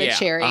talking about a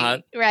cherry,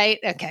 right?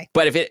 Okay.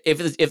 But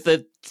if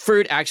the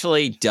fruit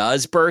actually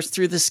does burst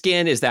through the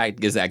skin, is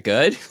that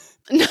good?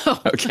 No.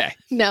 Okay.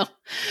 No.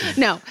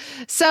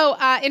 So,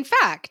 in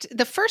fact,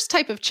 the first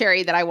type of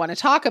cherry that I want to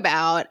talk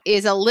about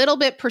is a little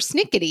bit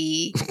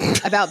persnickety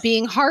about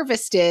being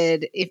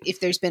harvested if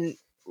there's been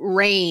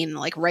rain,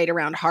 like right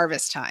around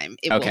harvest time.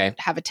 It will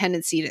have a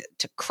tendency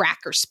to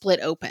crack or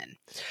split open.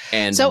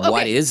 And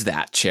what is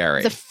that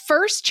cherry? The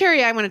first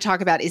cherry I want to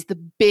talk about is the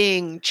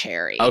Bing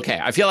cherry. Okay.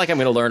 I feel like I'm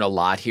going to learn a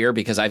lot here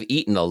because I've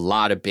eaten a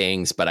lot of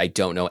Bings, but I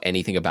don't know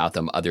anything about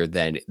them other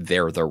than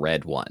they're the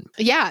red one.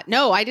 Yeah.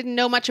 No, I didn't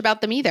know much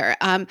about them either.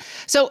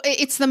 So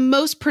it's the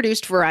most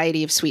produced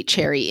variety of sweet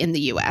cherry in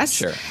the U.S.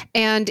 Sure.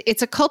 And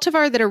it's a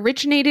cultivar that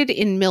originated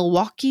in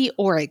Milwaukee,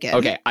 Oregon.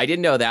 Okay. I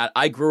didn't know that.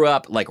 I grew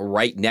up like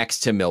right next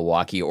to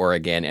Milwaukee,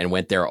 Oregon, and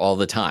went there all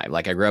the time.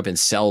 Like I grew up in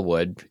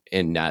Selwood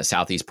in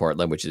Southeast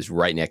Portland, which is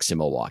right next to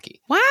Milwaukee.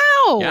 Wow.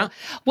 Yeah.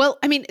 Well,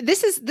 I mean,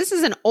 this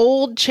is an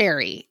old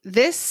cherry.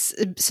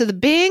 So the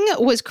Bing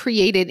was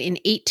created in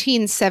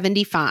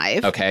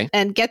 1875. Okay.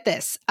 And get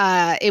this,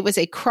 it was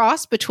a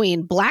cross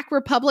between Black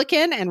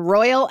Republican and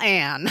Royal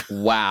Anne.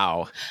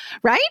 Wow.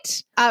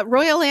 Right?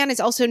 Royal Anne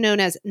is also known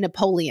as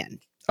Napoleon.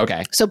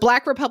 Okay. So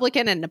Black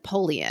Republican and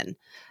Napoleon.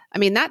 I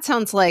mean, that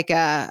sounds like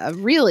a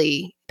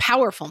really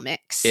powerful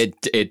mix.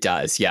 It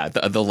does. Yeah.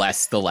 The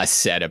less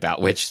said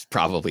about which,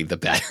 probably the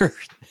better.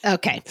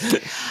 Okay.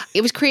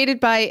 It was created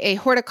by a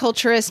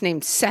horticulturist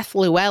named Seth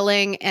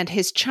Llewellyn and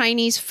his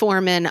Chinese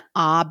foreman,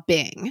 Ah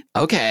Bing.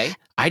 Okay.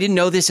 I didn't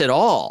know this at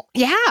all.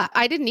 Yeah,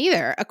 I didn't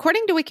either.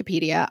 According to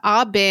Wikipedia,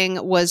 Ah Bing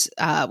was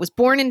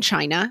born in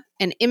China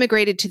and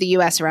immigrated to the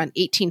U.S. around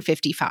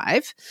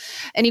 1855.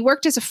 And he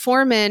worked as a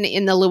foreman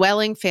in the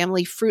Llewellyn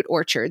family fruit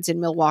orchards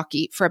in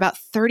Milwaukee for about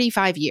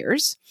 35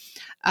 years.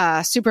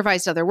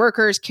 Supervised other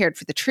workers, cared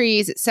for the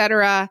trees,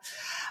 etc.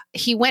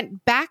 He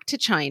went back to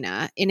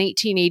China in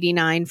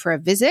 1889 for a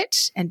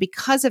visit, and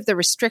because of the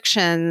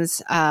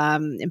restrictions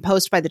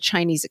imposed by the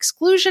Chinese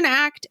Exclusion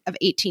Act of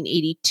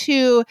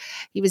 1882,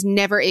 he was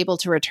never able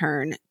to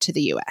return to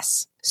the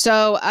U.S.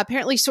 So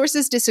apparently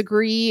sources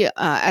disagree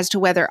as to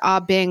whether Ah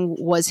Bing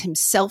was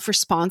himself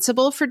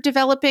responsible for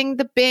developing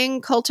the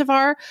Bing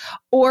cultivar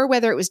or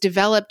whether it was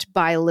developed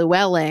by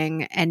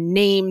Llewellyn and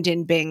named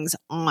in Bing's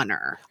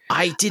honor.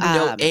 I didn't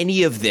know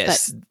any of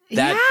this.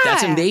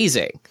 That's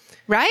amazing.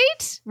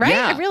 Right?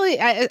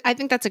 Yeah. I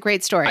think that's a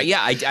great story.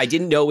 I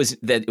didn't know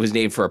that it was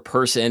named for a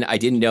person. I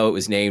didn't know it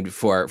was named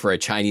for a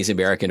Chinese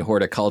American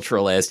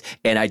horticulturalist,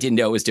 and I didn't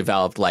know it was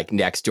developed like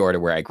next door to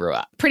where I grew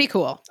up. Pretty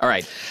cool. All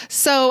right.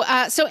 So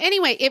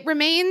anyway, it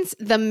remains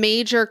the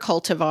major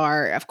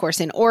cultivar, of course,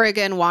 in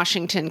Oregon,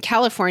 Washington,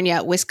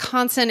 California,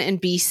 Wisconsin,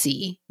 and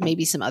BC.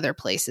 Maybe some other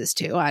places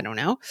too. I don't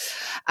know.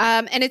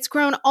 And it's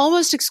grown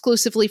almost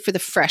exclusively for the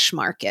fresh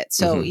market.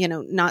 So,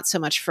 not so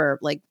much for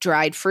like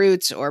dried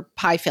fruits or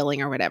pie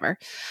filling or whatever.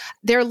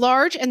 They're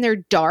large and they're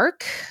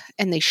dark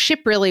and they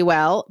ship really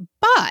well,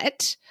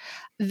 but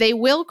They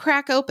will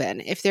crack open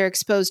if they're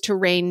exposed to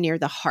rain near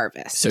the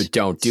harvest. So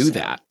don't do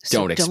that.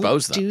 Don't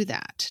expose them. Don't do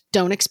that.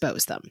 Don't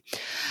expose them.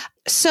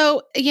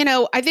 So,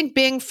 I think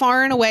Bing,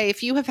 far and away,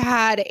 if you have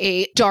had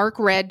a dark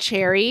red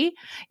cherry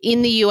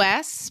in the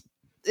U.S.,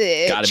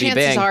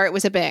 chances are it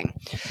was a Bing.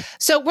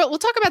 So we'll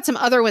talk about some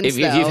other ones, if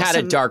you've had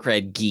a dark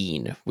red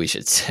Geen, we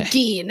should say.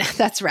 Geen,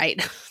 that's right.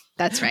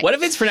 That's right. What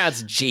if it's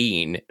pronounced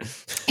Gene?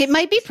 It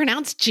might be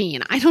pronounced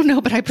Gene. I don't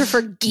know, but I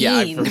prefer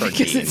Geen I prefer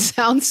because Geen. it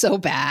sounds so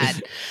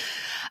bad.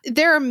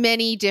 There are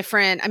many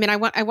different, I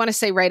want to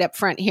say right up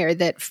front here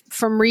that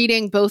from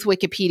reading both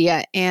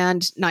Wikipedia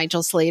and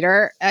Nigel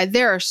Slater,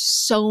 there are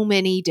so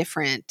many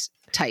different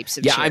types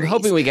of cherries. I'm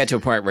hoping we get to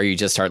a point where you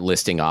just start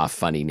listing off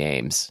funny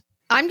names.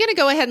 I'm going to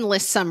go ahead and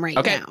list some right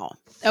now.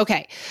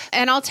 Okay.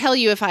 And I'll tell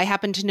you if I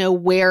happen to know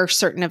where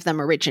certain of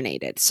them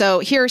originated. So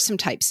here are some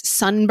types.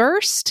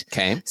 Sunburst.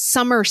 Okay.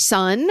 Summer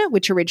Sun,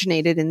 which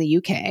originated in the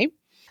UK.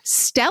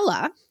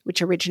 Stella,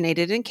 which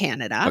originated in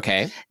Canada.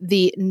 Okay.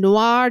 The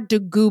Noir de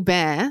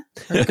Goubin,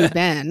 or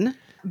Goubin.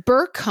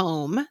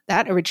 Burcombe,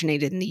 that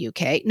originated in the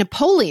UK.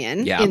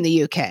 Napoleon in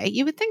the UK.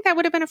 You would think that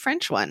would have been a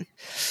French one.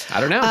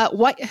 I don't know.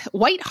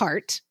 White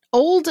Heart.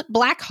 Old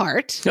Black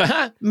Heart.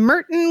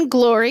 Merton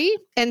Glory.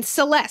 And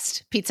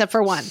Celeste, pizza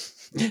for one.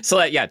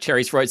 So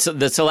cherries. So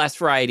the Celeste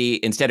variety,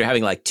 instead of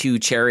having like two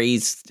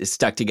cherries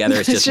stuck together,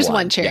 it's just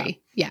one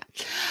cherry. Yeah.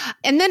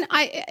 And then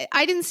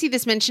I didn't see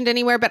this mentioned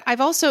anywhere, but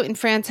I've also in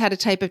France had a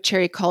type of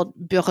cherry called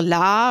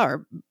Burlat,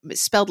 or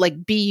spelled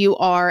like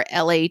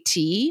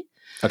Burlat.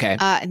 Okay.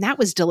 And that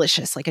was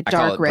delicious, like a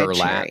dark red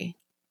cherry.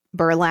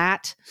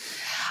 Burlat.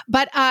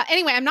 But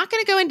anyway, I'm not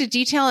going to go into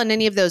detail on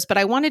any of those, but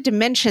I wanted to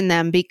mention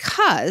them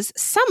because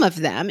some of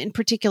them, in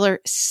particular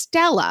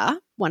Stella,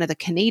 one of the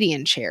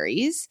Canadian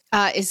cherries,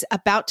 is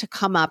about to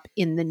come up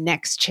in the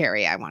next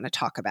cherry I want to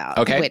talk about.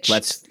 Okay,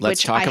 let's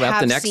talk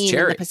about the next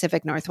cherry. In the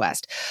Pacific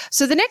Northwest.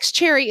 So the next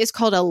cherry is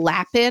called a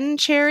Lapin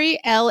cherry,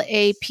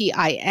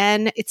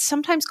 Lapin. It's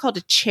sometimes called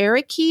a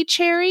Cherokee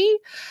cherry.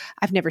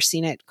 I've never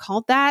seen it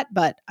called that,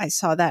 but I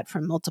saw that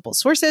from multiple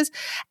sources.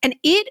 And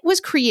it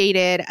was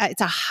created,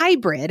 it's a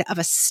hybrid of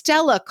a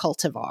Stella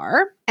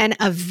cultivar and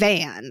a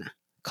Van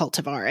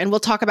cultivar. And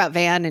we'll talk about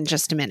Van in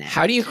just a minute.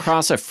 How do you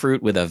cross a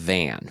fruit with a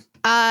Van?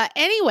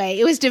 Anyway,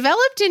 it was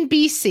developed in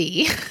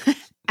BC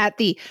at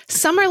the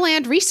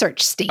Summerland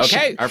Research Station.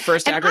 Okay, our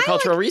first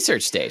agricultural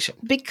research station.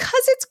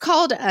 Because it's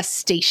called a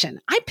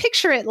station, I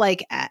picture it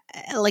like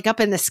up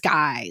in the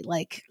sky,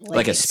 like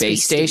a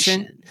space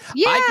station.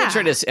 Yeah, I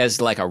picture it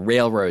as like a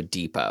railroad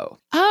depot.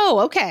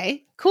 Oh,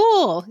 okay.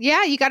 Cool.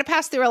 Yeah, you got to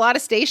pass through a lot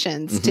of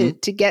stations to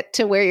get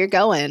to where you're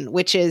going,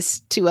 which is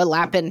to a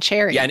Lapin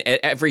cherry. Yeah, and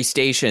at every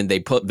station they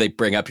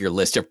bring up your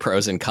list of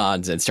pros and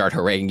cons and start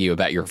haranguing you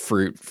about your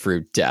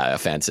fruit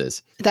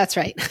offenses. That's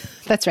right.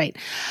 That's right.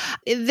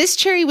 This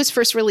cherry was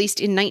first released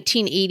in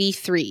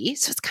 1983,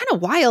 so it's kind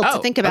of wild to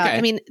think about.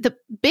 Okay. The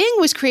Bing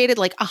was created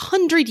like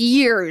 100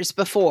 years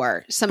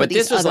before some of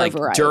these other varieties. But this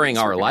was like during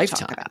our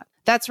lifetime.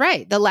 That's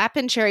right. The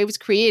Lapin cherry was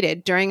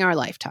created during our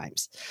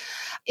lifetimes.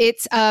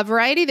 It's a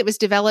variety that was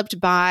developed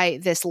by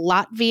this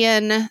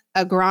Latvian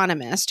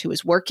agronomist who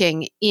was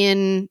working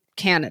in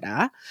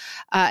Canada,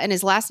 and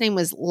his last name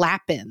was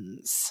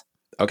Lapins.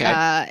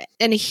 Okay.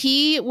 And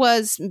he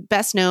was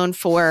best known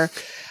for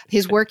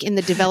his work in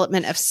the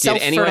development of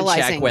self-fertilizing. Did anyone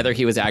check whether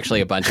he was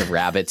actually a bunch of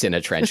rabbits in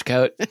a trench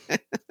coat?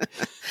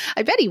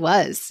 I bet he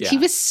was. Yeah. He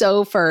was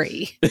so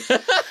furry.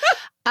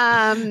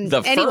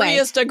 The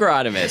furriest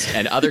agronomist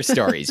and other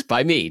stories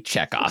by me,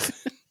 Chekhov.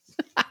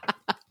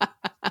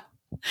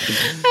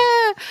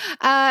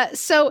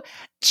 So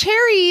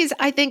cherries,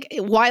 I think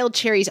wild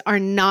cherries are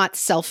not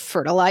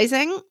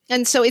self-fertilizing.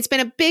 And so it's been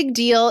a big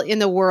deal in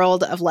the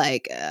world of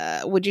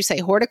would you say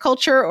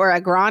horticulture or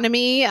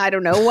agronomy? I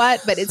don't know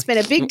what, but it's been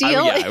a big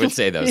deal I would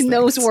say those in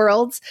those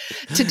worlds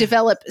to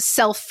develop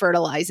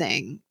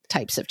self-fertilizing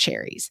types of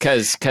cherries.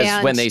 Because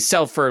when they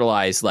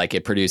self-fertilize,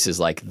 it produces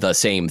the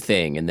same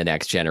thing in the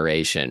next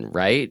generation,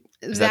 right?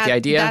 Is that the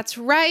idea? That's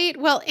right.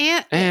 Well,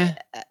 I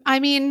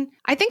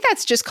think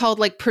that's just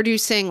called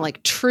producing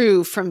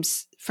true from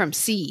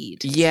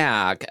seed.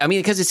 Yeah.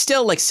 Because it's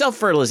still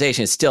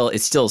self-fertilization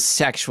it's still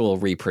sexual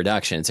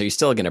reproduction. So you're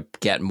still going to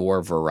get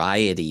more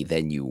variety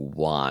than you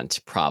want,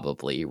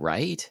 probably,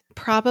 right?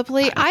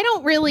 Probably. I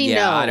don't really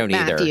know, I don't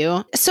Matthew.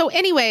 Either. So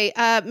anyway,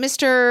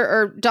 Mr.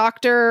 or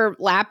Dr.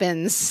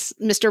 Lappins,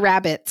 Mr.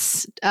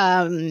 Rabbits,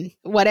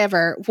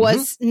 whatever,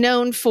 was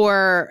known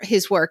for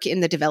his work in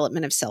the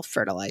development of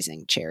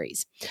self-fertilizing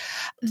cherries.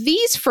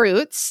 These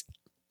fruits,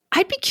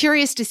 I'd be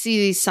curious to see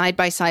these side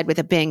by side with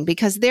a Bing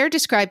because they're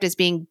described as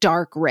being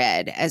dark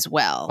red as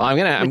well. I'm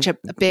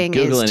Bing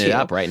Googling is it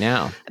up right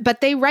now. But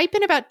they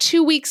ripen about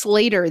 2 weeks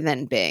later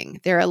than Bing.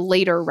 They're a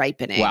later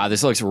ripening. Wow,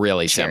 this looks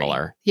really cherry.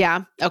 Similar.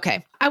 Yeah.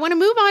 Okay. I want to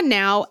move on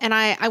now, and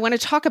I want to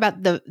talk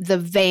about the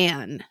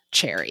Van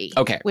cherry.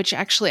 Okay. Which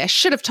actually I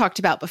should have talked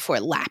about before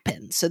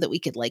Lapin so that we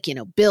could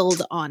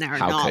build on our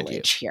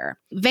knowledge here.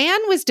 Van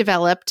was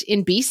developed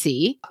in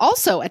BC,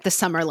 also at the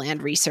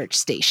Summerland Research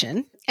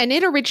Station, and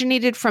it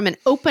originated from an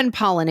open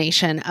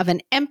pollination of an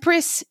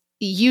Empress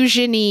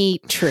Eugenie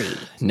tree.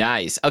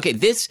 Nice. Okay,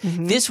 this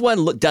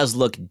one does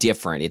look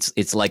different.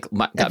 It's like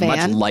got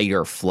much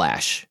lighter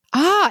flesh.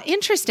 Ah,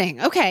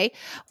 interesting. Okay.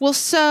 Well,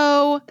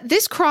 so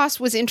this cross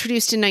was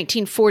introduced in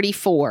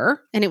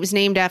 1944, and it was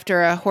named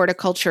after a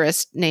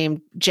horticulturist named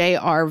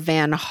J.R.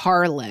 Van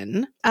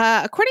Harlen.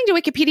 According to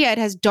Wikipedia, it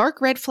has dark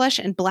red flesh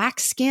and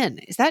black skin.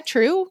 Is that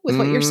true with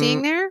what you're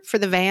seeing there for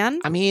the van?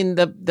 I mean,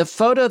 the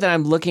photo that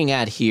I'm looking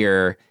at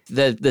here,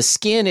 the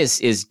skin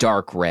is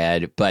dark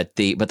red, but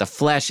the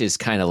flesh is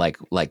kind of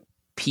like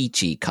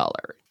peachy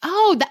color.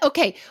 Oh,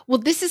 okay. Well,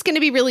 this is going to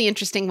be really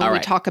interesting when we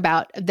talk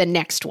about the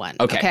next one.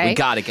 Okay? We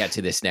got to get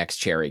to this next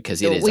cherry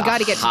because it is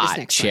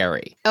hot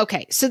cherry.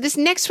 Okay, so this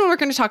next one we're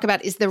going to talk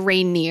about is the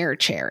Rainier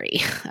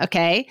cherry.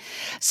 Okay,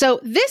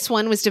 so this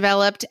one was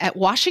developed at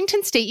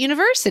Washington State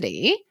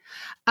University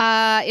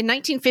in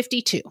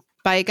 1952.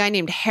 By a guy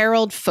named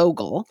Harold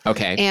Fogel.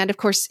 Okay. And of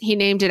course, he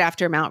named it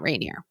after Mount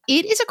Rainier.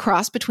 It is a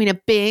cross between a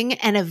Bing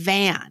and a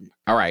van.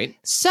 All right.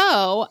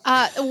 So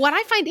what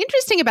I find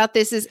interesting about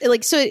this is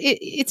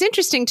it's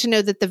interesting to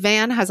know that the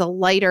van has a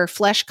lighter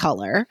flesh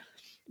color,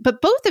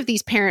 but both of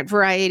these parent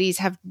varieties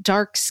have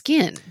dark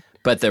skin.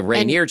 But the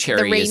Rainier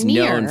cherry is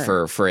known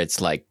for its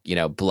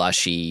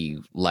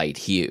blushy light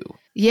hue.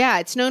 Yeah,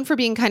 it's known for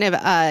being kind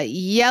of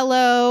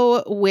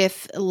yellow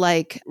with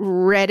like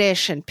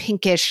reddish and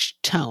pinkish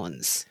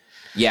tones.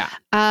 Yeah.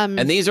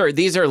 And these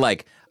are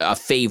like a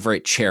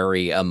favorite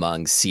cherry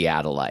among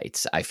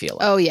Seattleites, I feel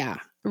like. Oh, yeah.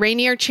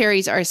 Rainier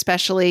cherries are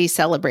especially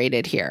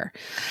celebrated here.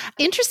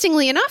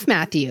 Interestingly enough,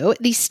 Matthew,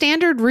 the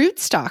standard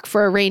rootstock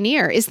for a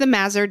Rainier is the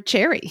Mazard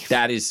cherry.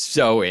 That is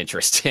so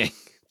interesting.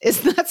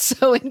 Isn't that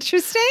so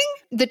interesting?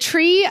 The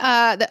tree,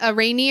 a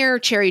Rainier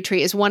cherry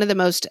tree, is one of the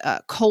most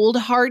cold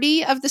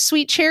hardy of the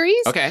sweet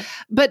cherries. Okay,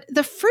 but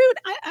the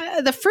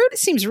fruit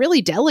seems really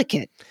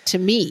delicate to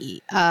me.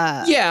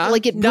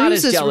 Like it not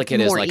as bruises delicate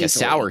as like easily. a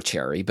sour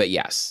cherry, but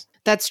yes,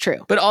 that's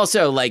true. But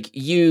also, like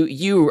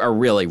you are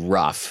really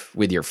rough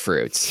with your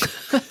fruits.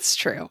 That's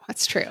true.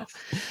 That's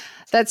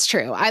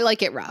true. I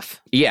like it rough.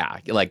 Yeah,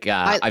 like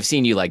I've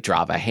seen you like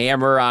drop a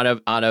hammer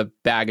on a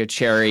bag of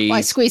cherries. Well,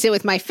 I squeeze it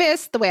with my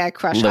fist, the way I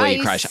crush ice. The way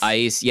you crush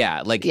ice.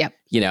 Yeah, like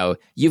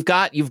you've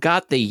got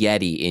the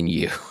Yeti in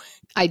you.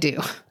 I do.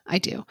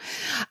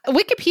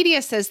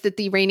 Wikipedia says that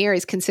the Rainier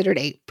is considered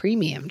a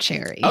premium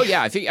cherry. Oh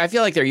yeah, I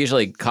feel like they're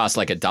usually cost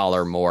like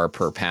 $1 more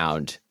per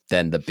pound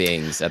than the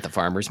Bings at the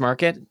farmer's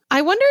market.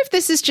 I wonder if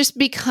this is just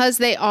because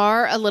they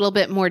are a little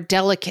bit more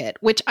delicate,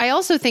 which I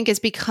also think is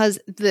because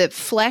the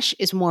flesh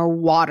is more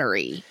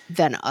watery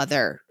than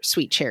other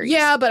sweet cherries.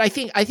 Yeah, but I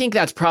think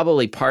that's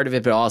probably part of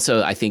it, but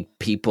also I think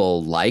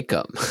people like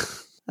them.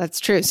 That's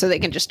true. So they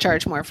can just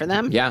charge more for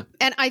them. Yeah.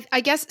 And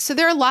I guess, so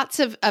there are lots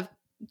of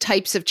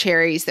types of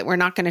cherries that we're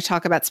not going to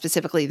talk about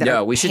specifically that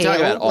are we should talk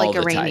about all like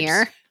the a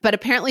Rainier. types. But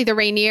apparently the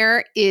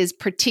Rainier is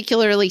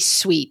particularly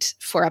sweet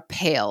for a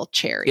pale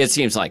cherry. It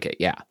seems like it,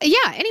 yeah.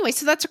 Yeah, anyway,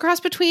 so that's a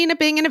cross between a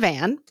Bing and a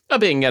van. A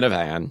Bing and a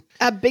van.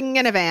 A Bing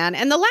and a van.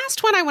 And the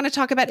last one I want to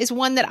talk about is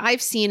one that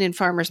I've seen in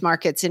farmers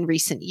markets in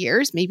recent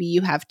years. Maybe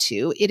you have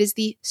too. It is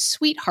the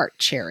Sweetheart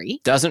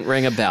cherry. Doesn't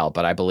ring a bell,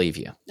 but I believe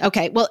you.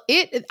 Okay, well,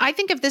 I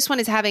think of this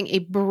one as having a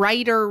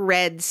brighter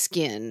red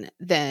skin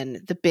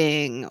than the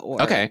Bing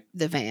or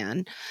the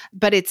van.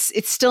 But it's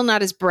still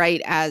not as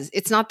bright as,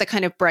 it's not the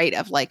kind of bright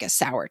of like a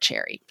sour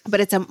cherry, but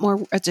it's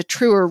a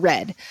truer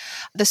red.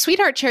 The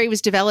Sweetheart cherry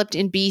was developed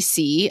in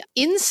BC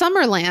in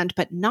Summerland,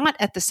 but not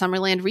at the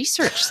Summerland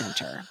Research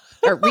Center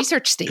or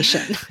research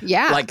station.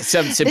 Yeah. Like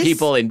some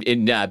people in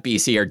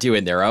BC are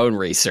doing their own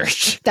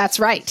research. That's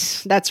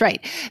right.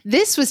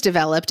 This was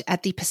developed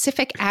at the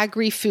Pacific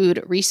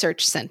Agri-Food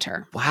Research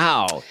Center.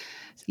 Wow.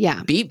 Yeah.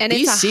 And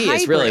BC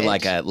is really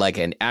like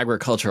an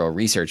agricultural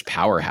research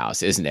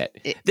powerhouse, isn't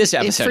it? This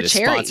episode is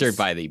sponsored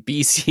by the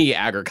BC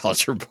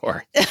Agriculture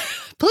Board.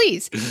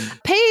 Please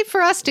pay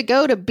for us to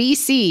go to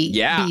BC.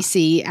 Yeah.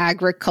 BC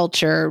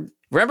Agriculture.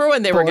 Remember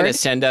when they were going to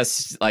send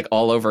us like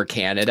all over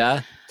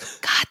Canada?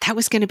 God, that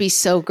was going to be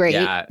so great.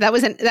 Yeah. That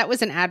was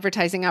an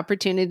advertising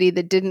opportunity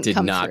that did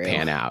not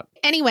pan out.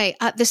 Anyway,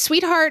 the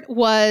Sweetheart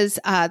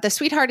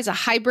is a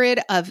hybrid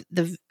of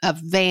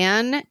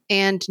Van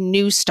and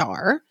New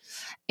Star.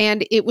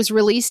 And it was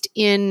released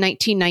in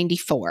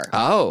 1994.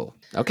 Oh,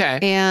 okay.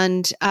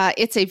 And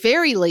it's a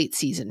very late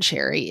season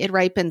cherry. It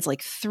ripens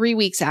like 3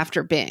 weeks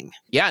after Bing.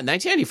 Yeah,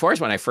 1994 is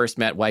when I first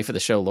met wife of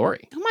the show,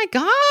 Lori. Oh my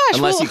gosh.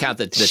 Unless you count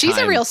the she's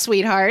time. a real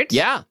sweetheart.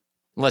 Yeah.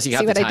 Unless you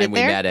count the time we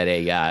met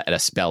at a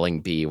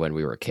spelling bee when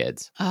we were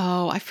kids.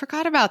 Oh, I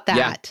forgot about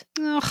that.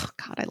 Yeah. Oh,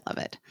 God, I love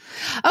it.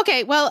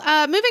 Okay, well,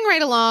 moving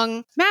right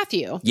along.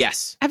 Matthew.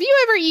 Yes. Have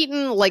you ever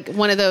eaten like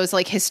one of those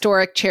like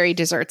historic cherry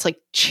desserts, like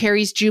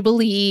Cherries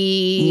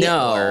Jubilee?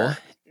 No.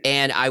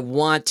 And I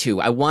want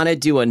to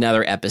do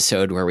another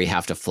episode where we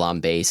have to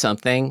flambe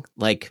something.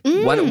 Like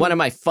one of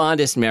my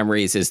fondest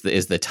memories is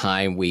the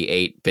time we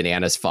ate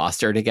Bananas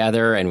Foster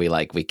together, and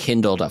we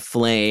kindled a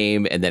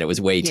flame, and then it was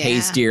way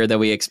tastier than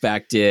we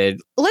expected.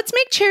 Let's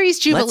make Cherries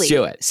Jubilee. Let's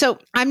do it. So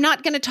I'm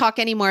not going to talk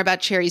anymore about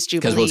Cherries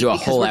Jubilee because we'll do a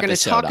whole episode. We're going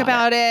to talk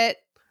about it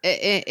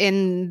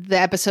in the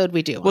episode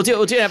we do. We'll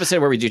do an episode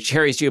where we do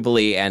Cherries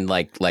Jubilee and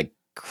like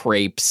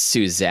Crepe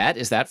Suzette.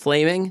 Is that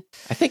flaming?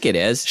 I think it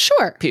is.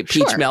 Sure. Peach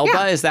sure, Melba,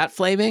 yeah. is that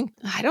flaming?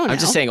 I don't know. I'm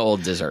just saying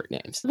old dessert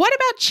names. What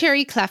about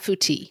cherry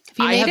clafoutis?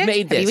 I have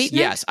made this. Have you eaten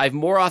yes. it? I've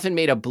more often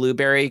made a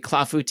blueberry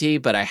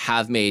clafoutis, but I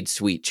have made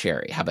sweet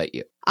cherry. How about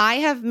you? I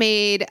have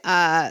made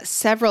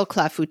several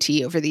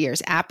clafoutis over the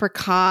years.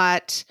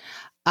 Apricot.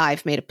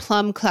 I've made a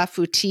plum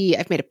clafoutis.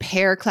 I've made a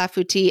pear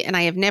clafoutis, and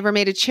I have never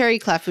made a cherry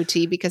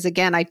clafoutis because,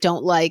 again, I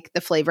don't like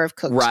the flavor of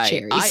cooked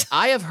cherries.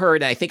 I have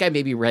heard, I think I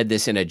maybe read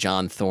this in a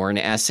John Thorne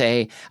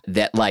essay,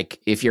 that like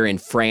if you're in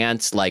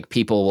France, like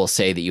people will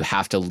say that you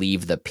have to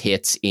leave the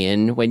pits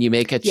in when you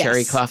make a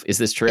cherry claf. Is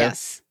this true?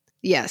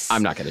 Yes.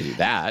 I'm not going to do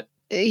that.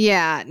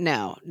 Yeah,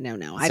 no.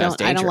 I don't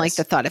dangerous. like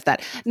the thought of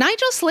that.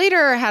 Nigel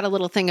Slater had a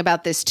little thing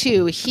about this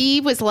too.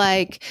 He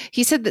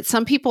said that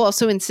some people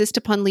also insist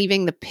upon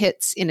leaving the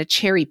pits in a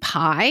cherry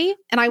pie.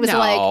 And I was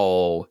like,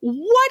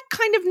 what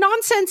kind of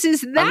nonsense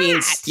is that? I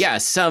mean, yeah,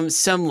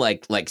 some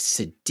like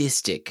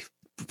sadistic,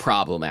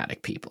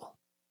 problematic people.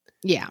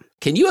 Yeah.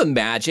 Can you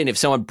imagine if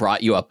someone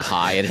brought you a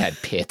pie and had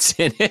pits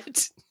in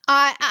it?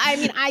 I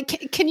mean,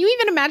 can you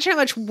even imagine how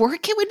much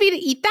work it would be to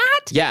eat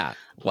that? Yeah.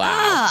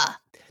 Wow.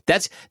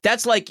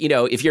 That's like,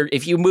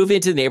 if you move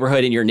into the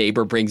neighborhood and your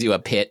neighbor brings you a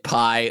pit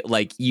pie,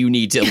 like you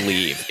need to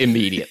leave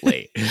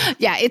immediately.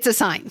 Yeah, it's a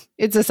sign.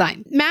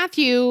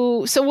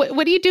 Matthew, so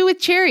what do you do with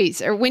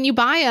cherries? Or when you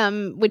buy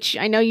them, which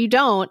I know you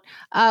don't,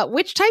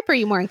 which type are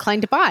you more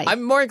inclined to buy?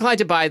 I'm more inclined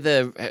to buy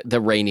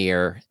the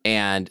Rainier,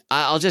 and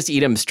I'll just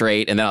eat them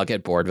straight, and then I'll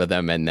get bored with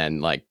them, and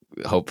then like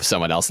hope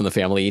someone else in the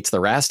family eats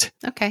the rest.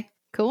 Okay.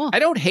 Cool. I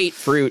don't hate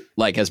fruit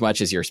like as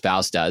much as your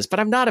spouse does, but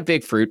I'm not a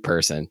big fruit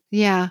person.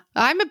 Yeah,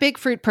 I'm a big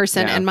fruit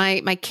person, and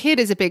my kid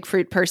is a big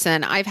fruit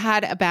person. I've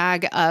had a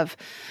bag of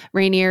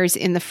Rainiers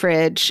in the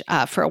fridge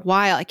for a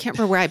while. I can't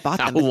remember where I bought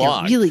them, but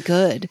they're really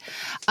good.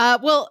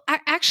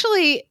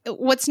 Actually,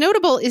 what's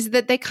notable is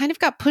that they kind of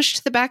got pushed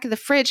to the back of the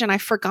fridge, and I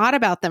forgot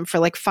about them for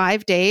like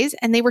 5 days,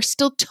 and they were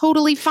still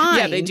totally fine.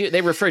 Yeah, they do.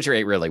 They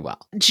refrigerate really well.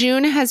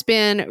 June has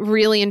been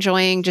really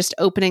enjoying just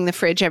opening the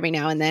fridge every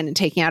now and then and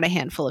taking out a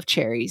handful of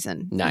cherries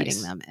and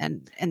eating them.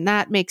 And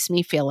that makes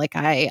me feel like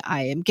I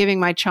am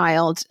giving my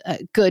child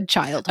a good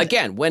childhood.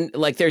 Again, when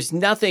like there's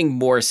nothing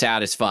more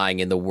satisfying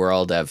in the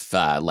world of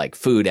like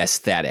food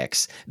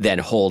aesthetics than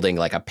holding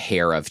like a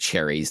pair of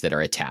cherries that are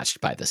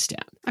attached by the stem.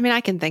 I mean, I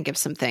can think of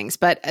some things,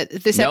 but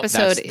this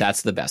episode...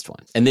 That's the best one.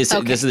 And this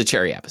is the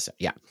cherry episode.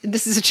 Yeah.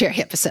 This is a cherry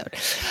episode.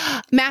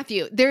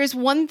 Matthew, there is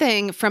one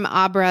thing from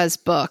Abra's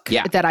book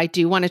that I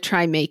do want to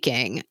try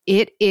making.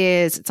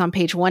 It's on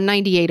page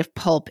 198 of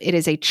Pulp. It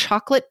is a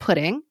chocolate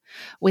pudding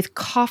with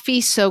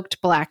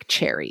coffee-soaked black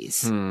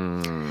cherries.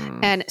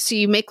 And so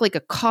you make like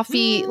a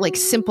coffee, like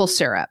simple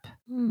syrup.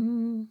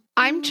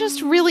 I'm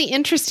just really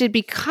interested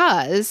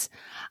because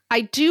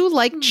I do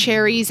like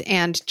cherries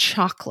and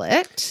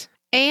chocolate,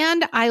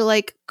 and I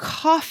like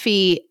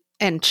coffee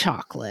and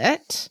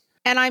chocolate.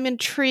 And I'm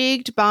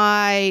intrigued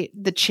by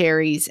the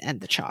cherries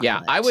and the chocolate.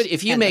 Yeah, I would,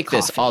 if you make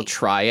this, I'll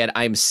try it.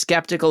 I'm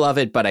skeptical of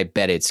it, but I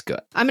bet it's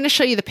good. I'm going to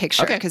show you the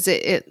picture because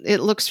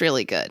it looks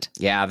really good.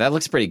 Yeah, that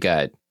looks pretty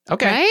good.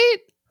 Okay. Right?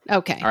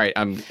 Okay. All right.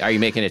 Are you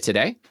making it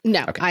today?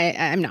 No, okay.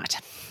 I'm not.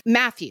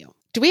 Matthew,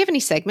 do we have any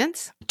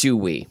segments? Do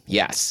we?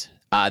 Yes.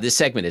 This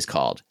segment is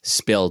called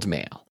Spilled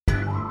Mail.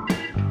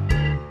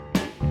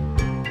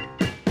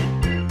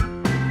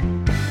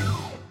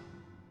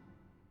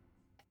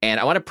 And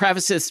I want to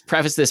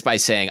preface this by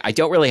saying I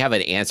don't really have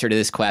an answer to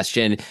this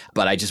question,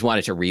 but I just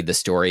wanted to read the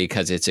story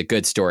because it's a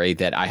good story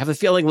that I have a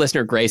feeling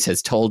listener Grace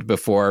has told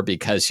before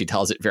because she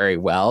tells it very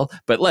well.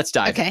 But let's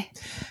dive in.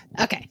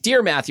 Okay.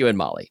 Dear Matthew and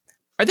Molly,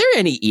 are there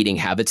any eating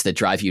habits that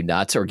drive you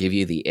nuts or give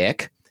you the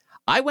ick?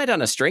 I went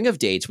on a string of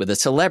dates with a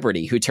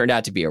celebrity who turned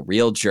out to be a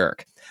real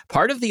jerk.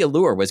 Part of the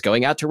allure was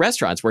going out to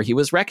restaurants where he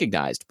was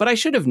recognized, but I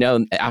should have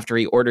known after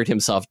he ordered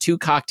himself 2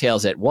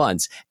 cocktails at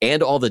once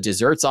and all the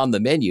desserts on the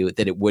menu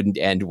that it wouldn't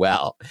end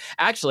well.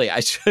 Actually, I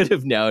should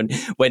have known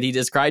when he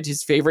described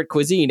his favorite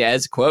cuisine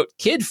as, quote,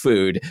 kid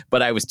food,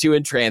 but I was too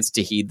entranced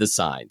to heed the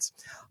signs.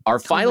 Our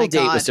final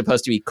date was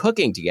supposed to be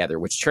cooking together,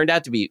 which turned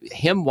out to be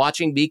him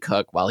watching me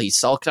cook while he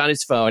sulked on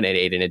his phone and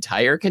ate an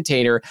entire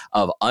container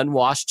of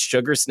unwashed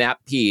sugar snap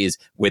peas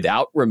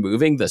without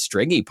removing the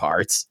stringy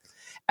parts.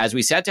 As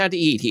we sat down to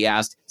eat, he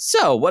asked,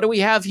 "So, what do we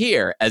have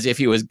here?" As if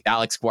he was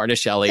Alex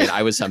Guarnaschelli and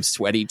I was some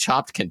sweaty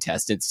Chopped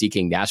contestant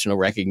seeking national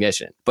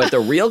recognition. But the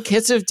real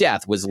kiss of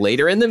death was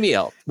later in the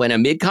meal, when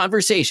amid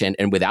conversation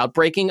and without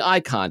breaking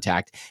eye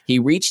contact, he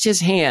reached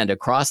his hand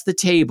across the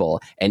table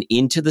and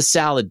into the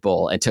salad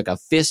bowl and took a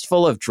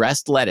fistful of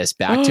dressed lettuce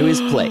back to his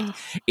plate.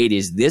 It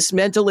is this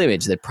mental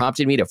image that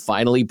prompted me to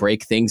finally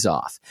break things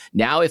off.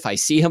 Now, if I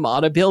see him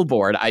on a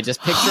billboard, I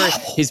just picture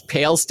his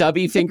pale,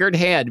 stubby-fingered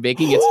hand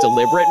making its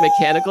deliberate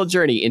mechanical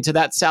journey into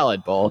that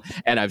salad bowl,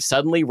 and I'm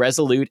suddenly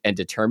resolute and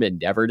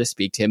determined never to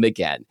speak to him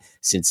again.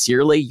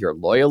 Sincerely, your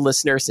loyal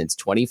listener since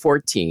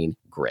 2014,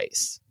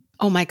 Grace.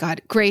 Oh my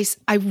God, Grace,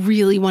 I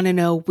really want to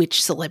know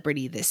which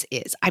celebrity this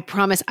is. I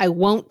promise I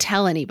won't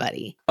tell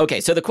anybody.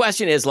 Okay, so the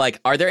question is like,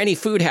 are there any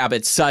food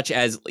habits such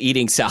as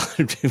eating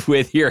salad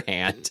with your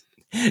hand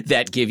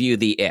that give you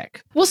the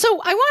ick? Well, so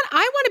I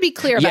want to be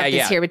clear about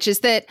this here, which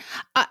is that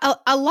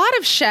a lot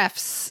of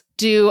chefs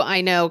do,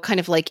 I know, kind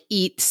of like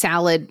eat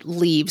salad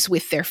leaves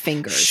with their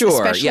fingers. Sure.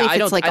 Especially if I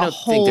don't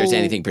think there's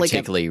anything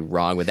particularly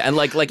wrong with that. And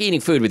like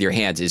eating food with your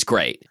hands is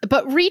great.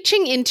 But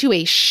reaching into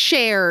a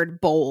shared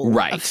bowl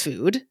of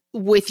food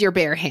with your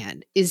bare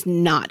hand is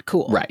not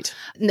cool. Right.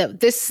 No,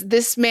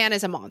 this man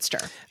is a monster.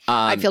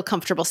 I feel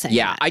comfortable saying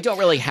that. I don't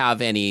really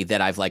have any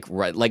that I've like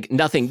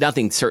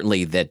nothing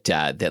certainly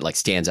that like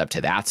stands up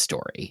to that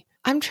story.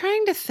 I'm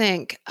trying to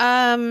think.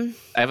 I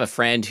have a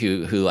friend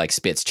who like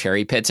spits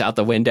cherry pits out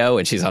the window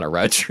and she's on a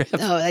road trip.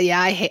 Oh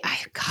yeah,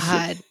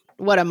 God,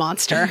 what a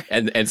monster.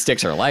 and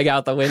sticks her leg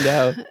out the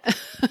window.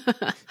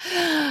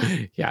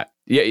 yeah.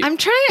 I'm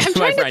trying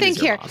to think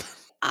here. Mom.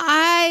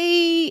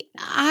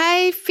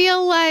 I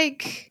feel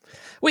like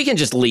we can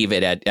just leave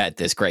it at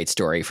this great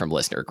story from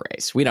listener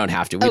Grace. We don't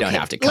have to. We don't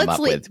have to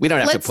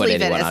put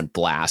anyone on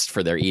blast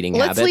for their eating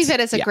habits. Let's leave it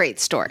as a great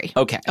story.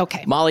 Okay.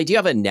 Molly, do you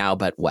have a now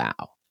but wow?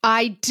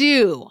 I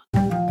do.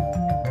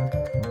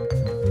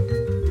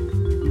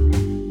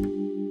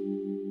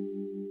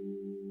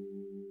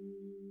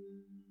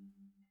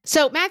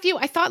 So, Matthew,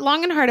 I thought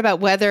long and hard about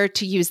whether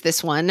to use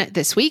this one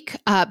this week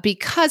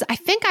because I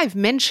think I've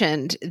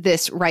mentioned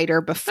this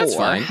writer before,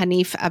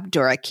 Hanif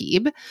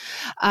Abdurraqib,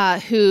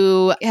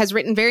 who has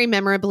written very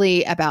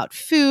memorably about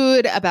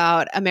food,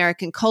 about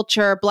American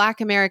culture, Black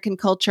American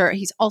culture.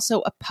 He's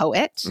also a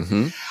poet.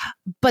 Mm-hmm.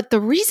 But the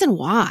reason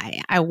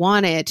why I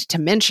wanted to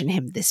mention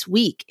him this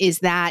week is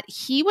that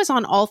he was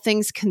on All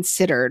Things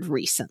Considered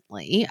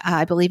recently.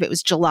 I believe it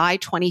was July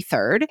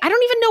 23rd. I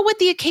don't even know what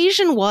the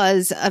occasion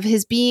was of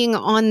his being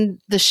on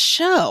the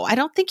show. I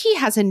don't think he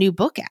has a new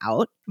book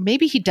out.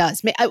 Maybe he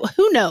does.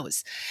 Who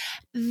knows?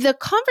 The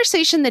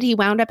conversation that he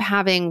wound up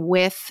having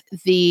with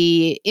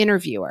the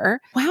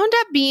interviewer wound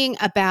up being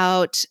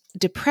about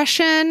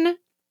depression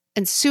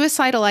and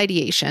suicidal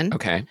ideation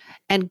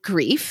and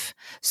grief.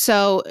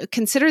 So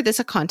consider this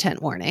a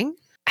content warning.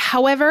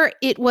 However,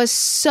 it was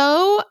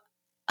so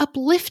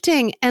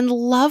uplifting and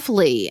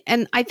lovely.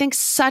 And I think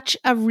such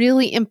a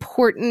really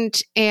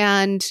important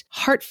and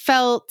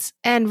heartfelt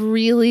and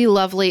really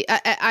lovely.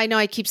 I know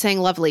I keep saying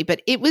lovely,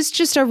 but it was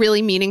just a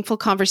really meaningful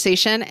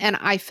conversation. And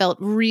I felt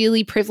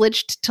really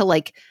privileged to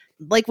like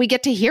we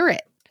get to hear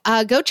it.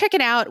 Go check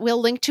it out.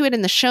 We'll link to it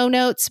in the show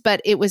notes,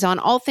 but it was on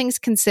All Things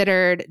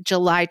Considered,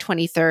 July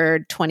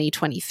 23rd,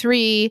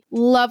 2023.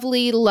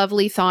 Lovely,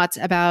 lovely thoughts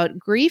about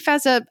grief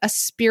as a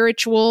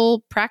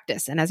spiritual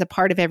practice and as a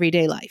part of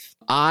everyday life.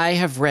 I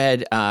have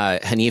read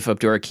Hanif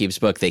Abdurraqib's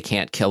book, They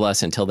Can't Kill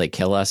Us Until They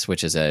Kill Us,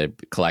 which is a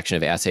collection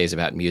of essays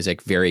about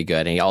music. Very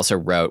good. And he also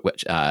wrote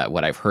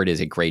what I've heard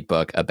is a great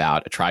book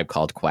about A Tribe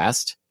Called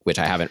Quest, which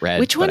I haven't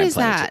read. Which one is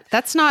that?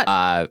 That's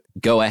not...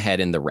 Go Ahead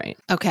in the Rain.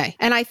 Okay.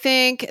 And I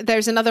think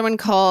there's another one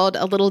called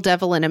A Little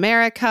Devil in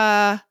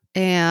America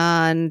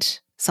and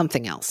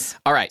something else.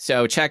 All right.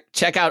 So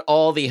check out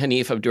all the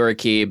Hanif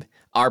Abdurraqib.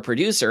 Our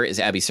producer is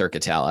Abby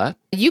Circatella.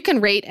 You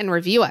can rate and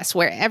review us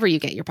wherever you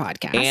get your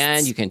podcasts.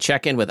 And you can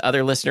check in with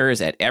other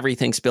listeners at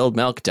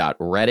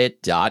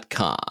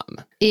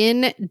everythingspilledmilk.reddit.com.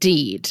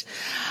 Indeed.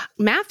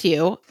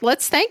 Matthew,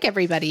 let's thank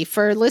everybody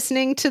for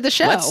listening to the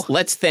show.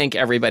 Let's thank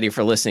everybody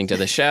for listening to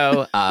the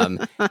show.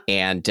 Thank you.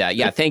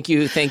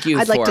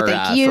 I'd like to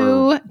thank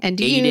you and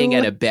aiding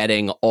and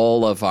abetting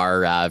all of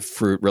our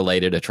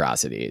fruit-related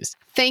atrocities.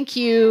 Thank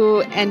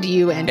you and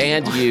you and you.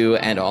 And you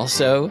and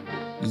also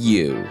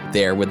you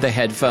there with the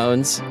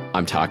headphones.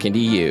 I'm talking to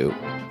you.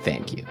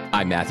 Thank you.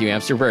 I'm Matthew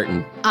Amster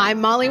Burton. I'm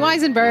Molly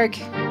Weisenberg.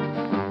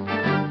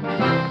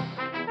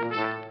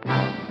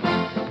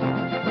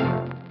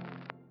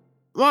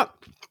 Well,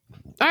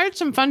 I had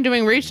some fun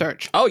doing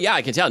research. Oh, yeah,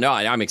 I can tell. No,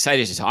 I'm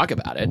excited to talk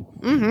about it.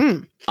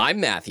 Mm-hmm.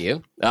 I'm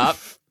Matthew.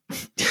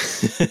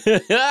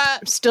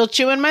 Still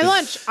chewing my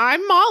lunch.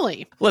 I'm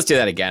Molly. Let's do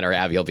that again or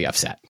Abby will be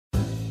upset.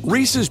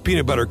 Reese's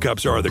Peanut Butter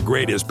Cups are the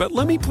greatest, but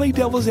let me play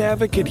devil's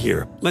advocate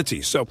here. Let's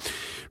see. So,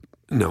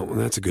 no,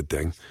 that's a good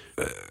thing.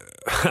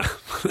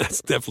 That's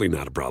definitely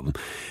not a problem.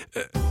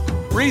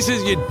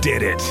 Reese's, you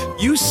did it.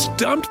 You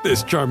stumped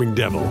this charming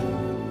devil.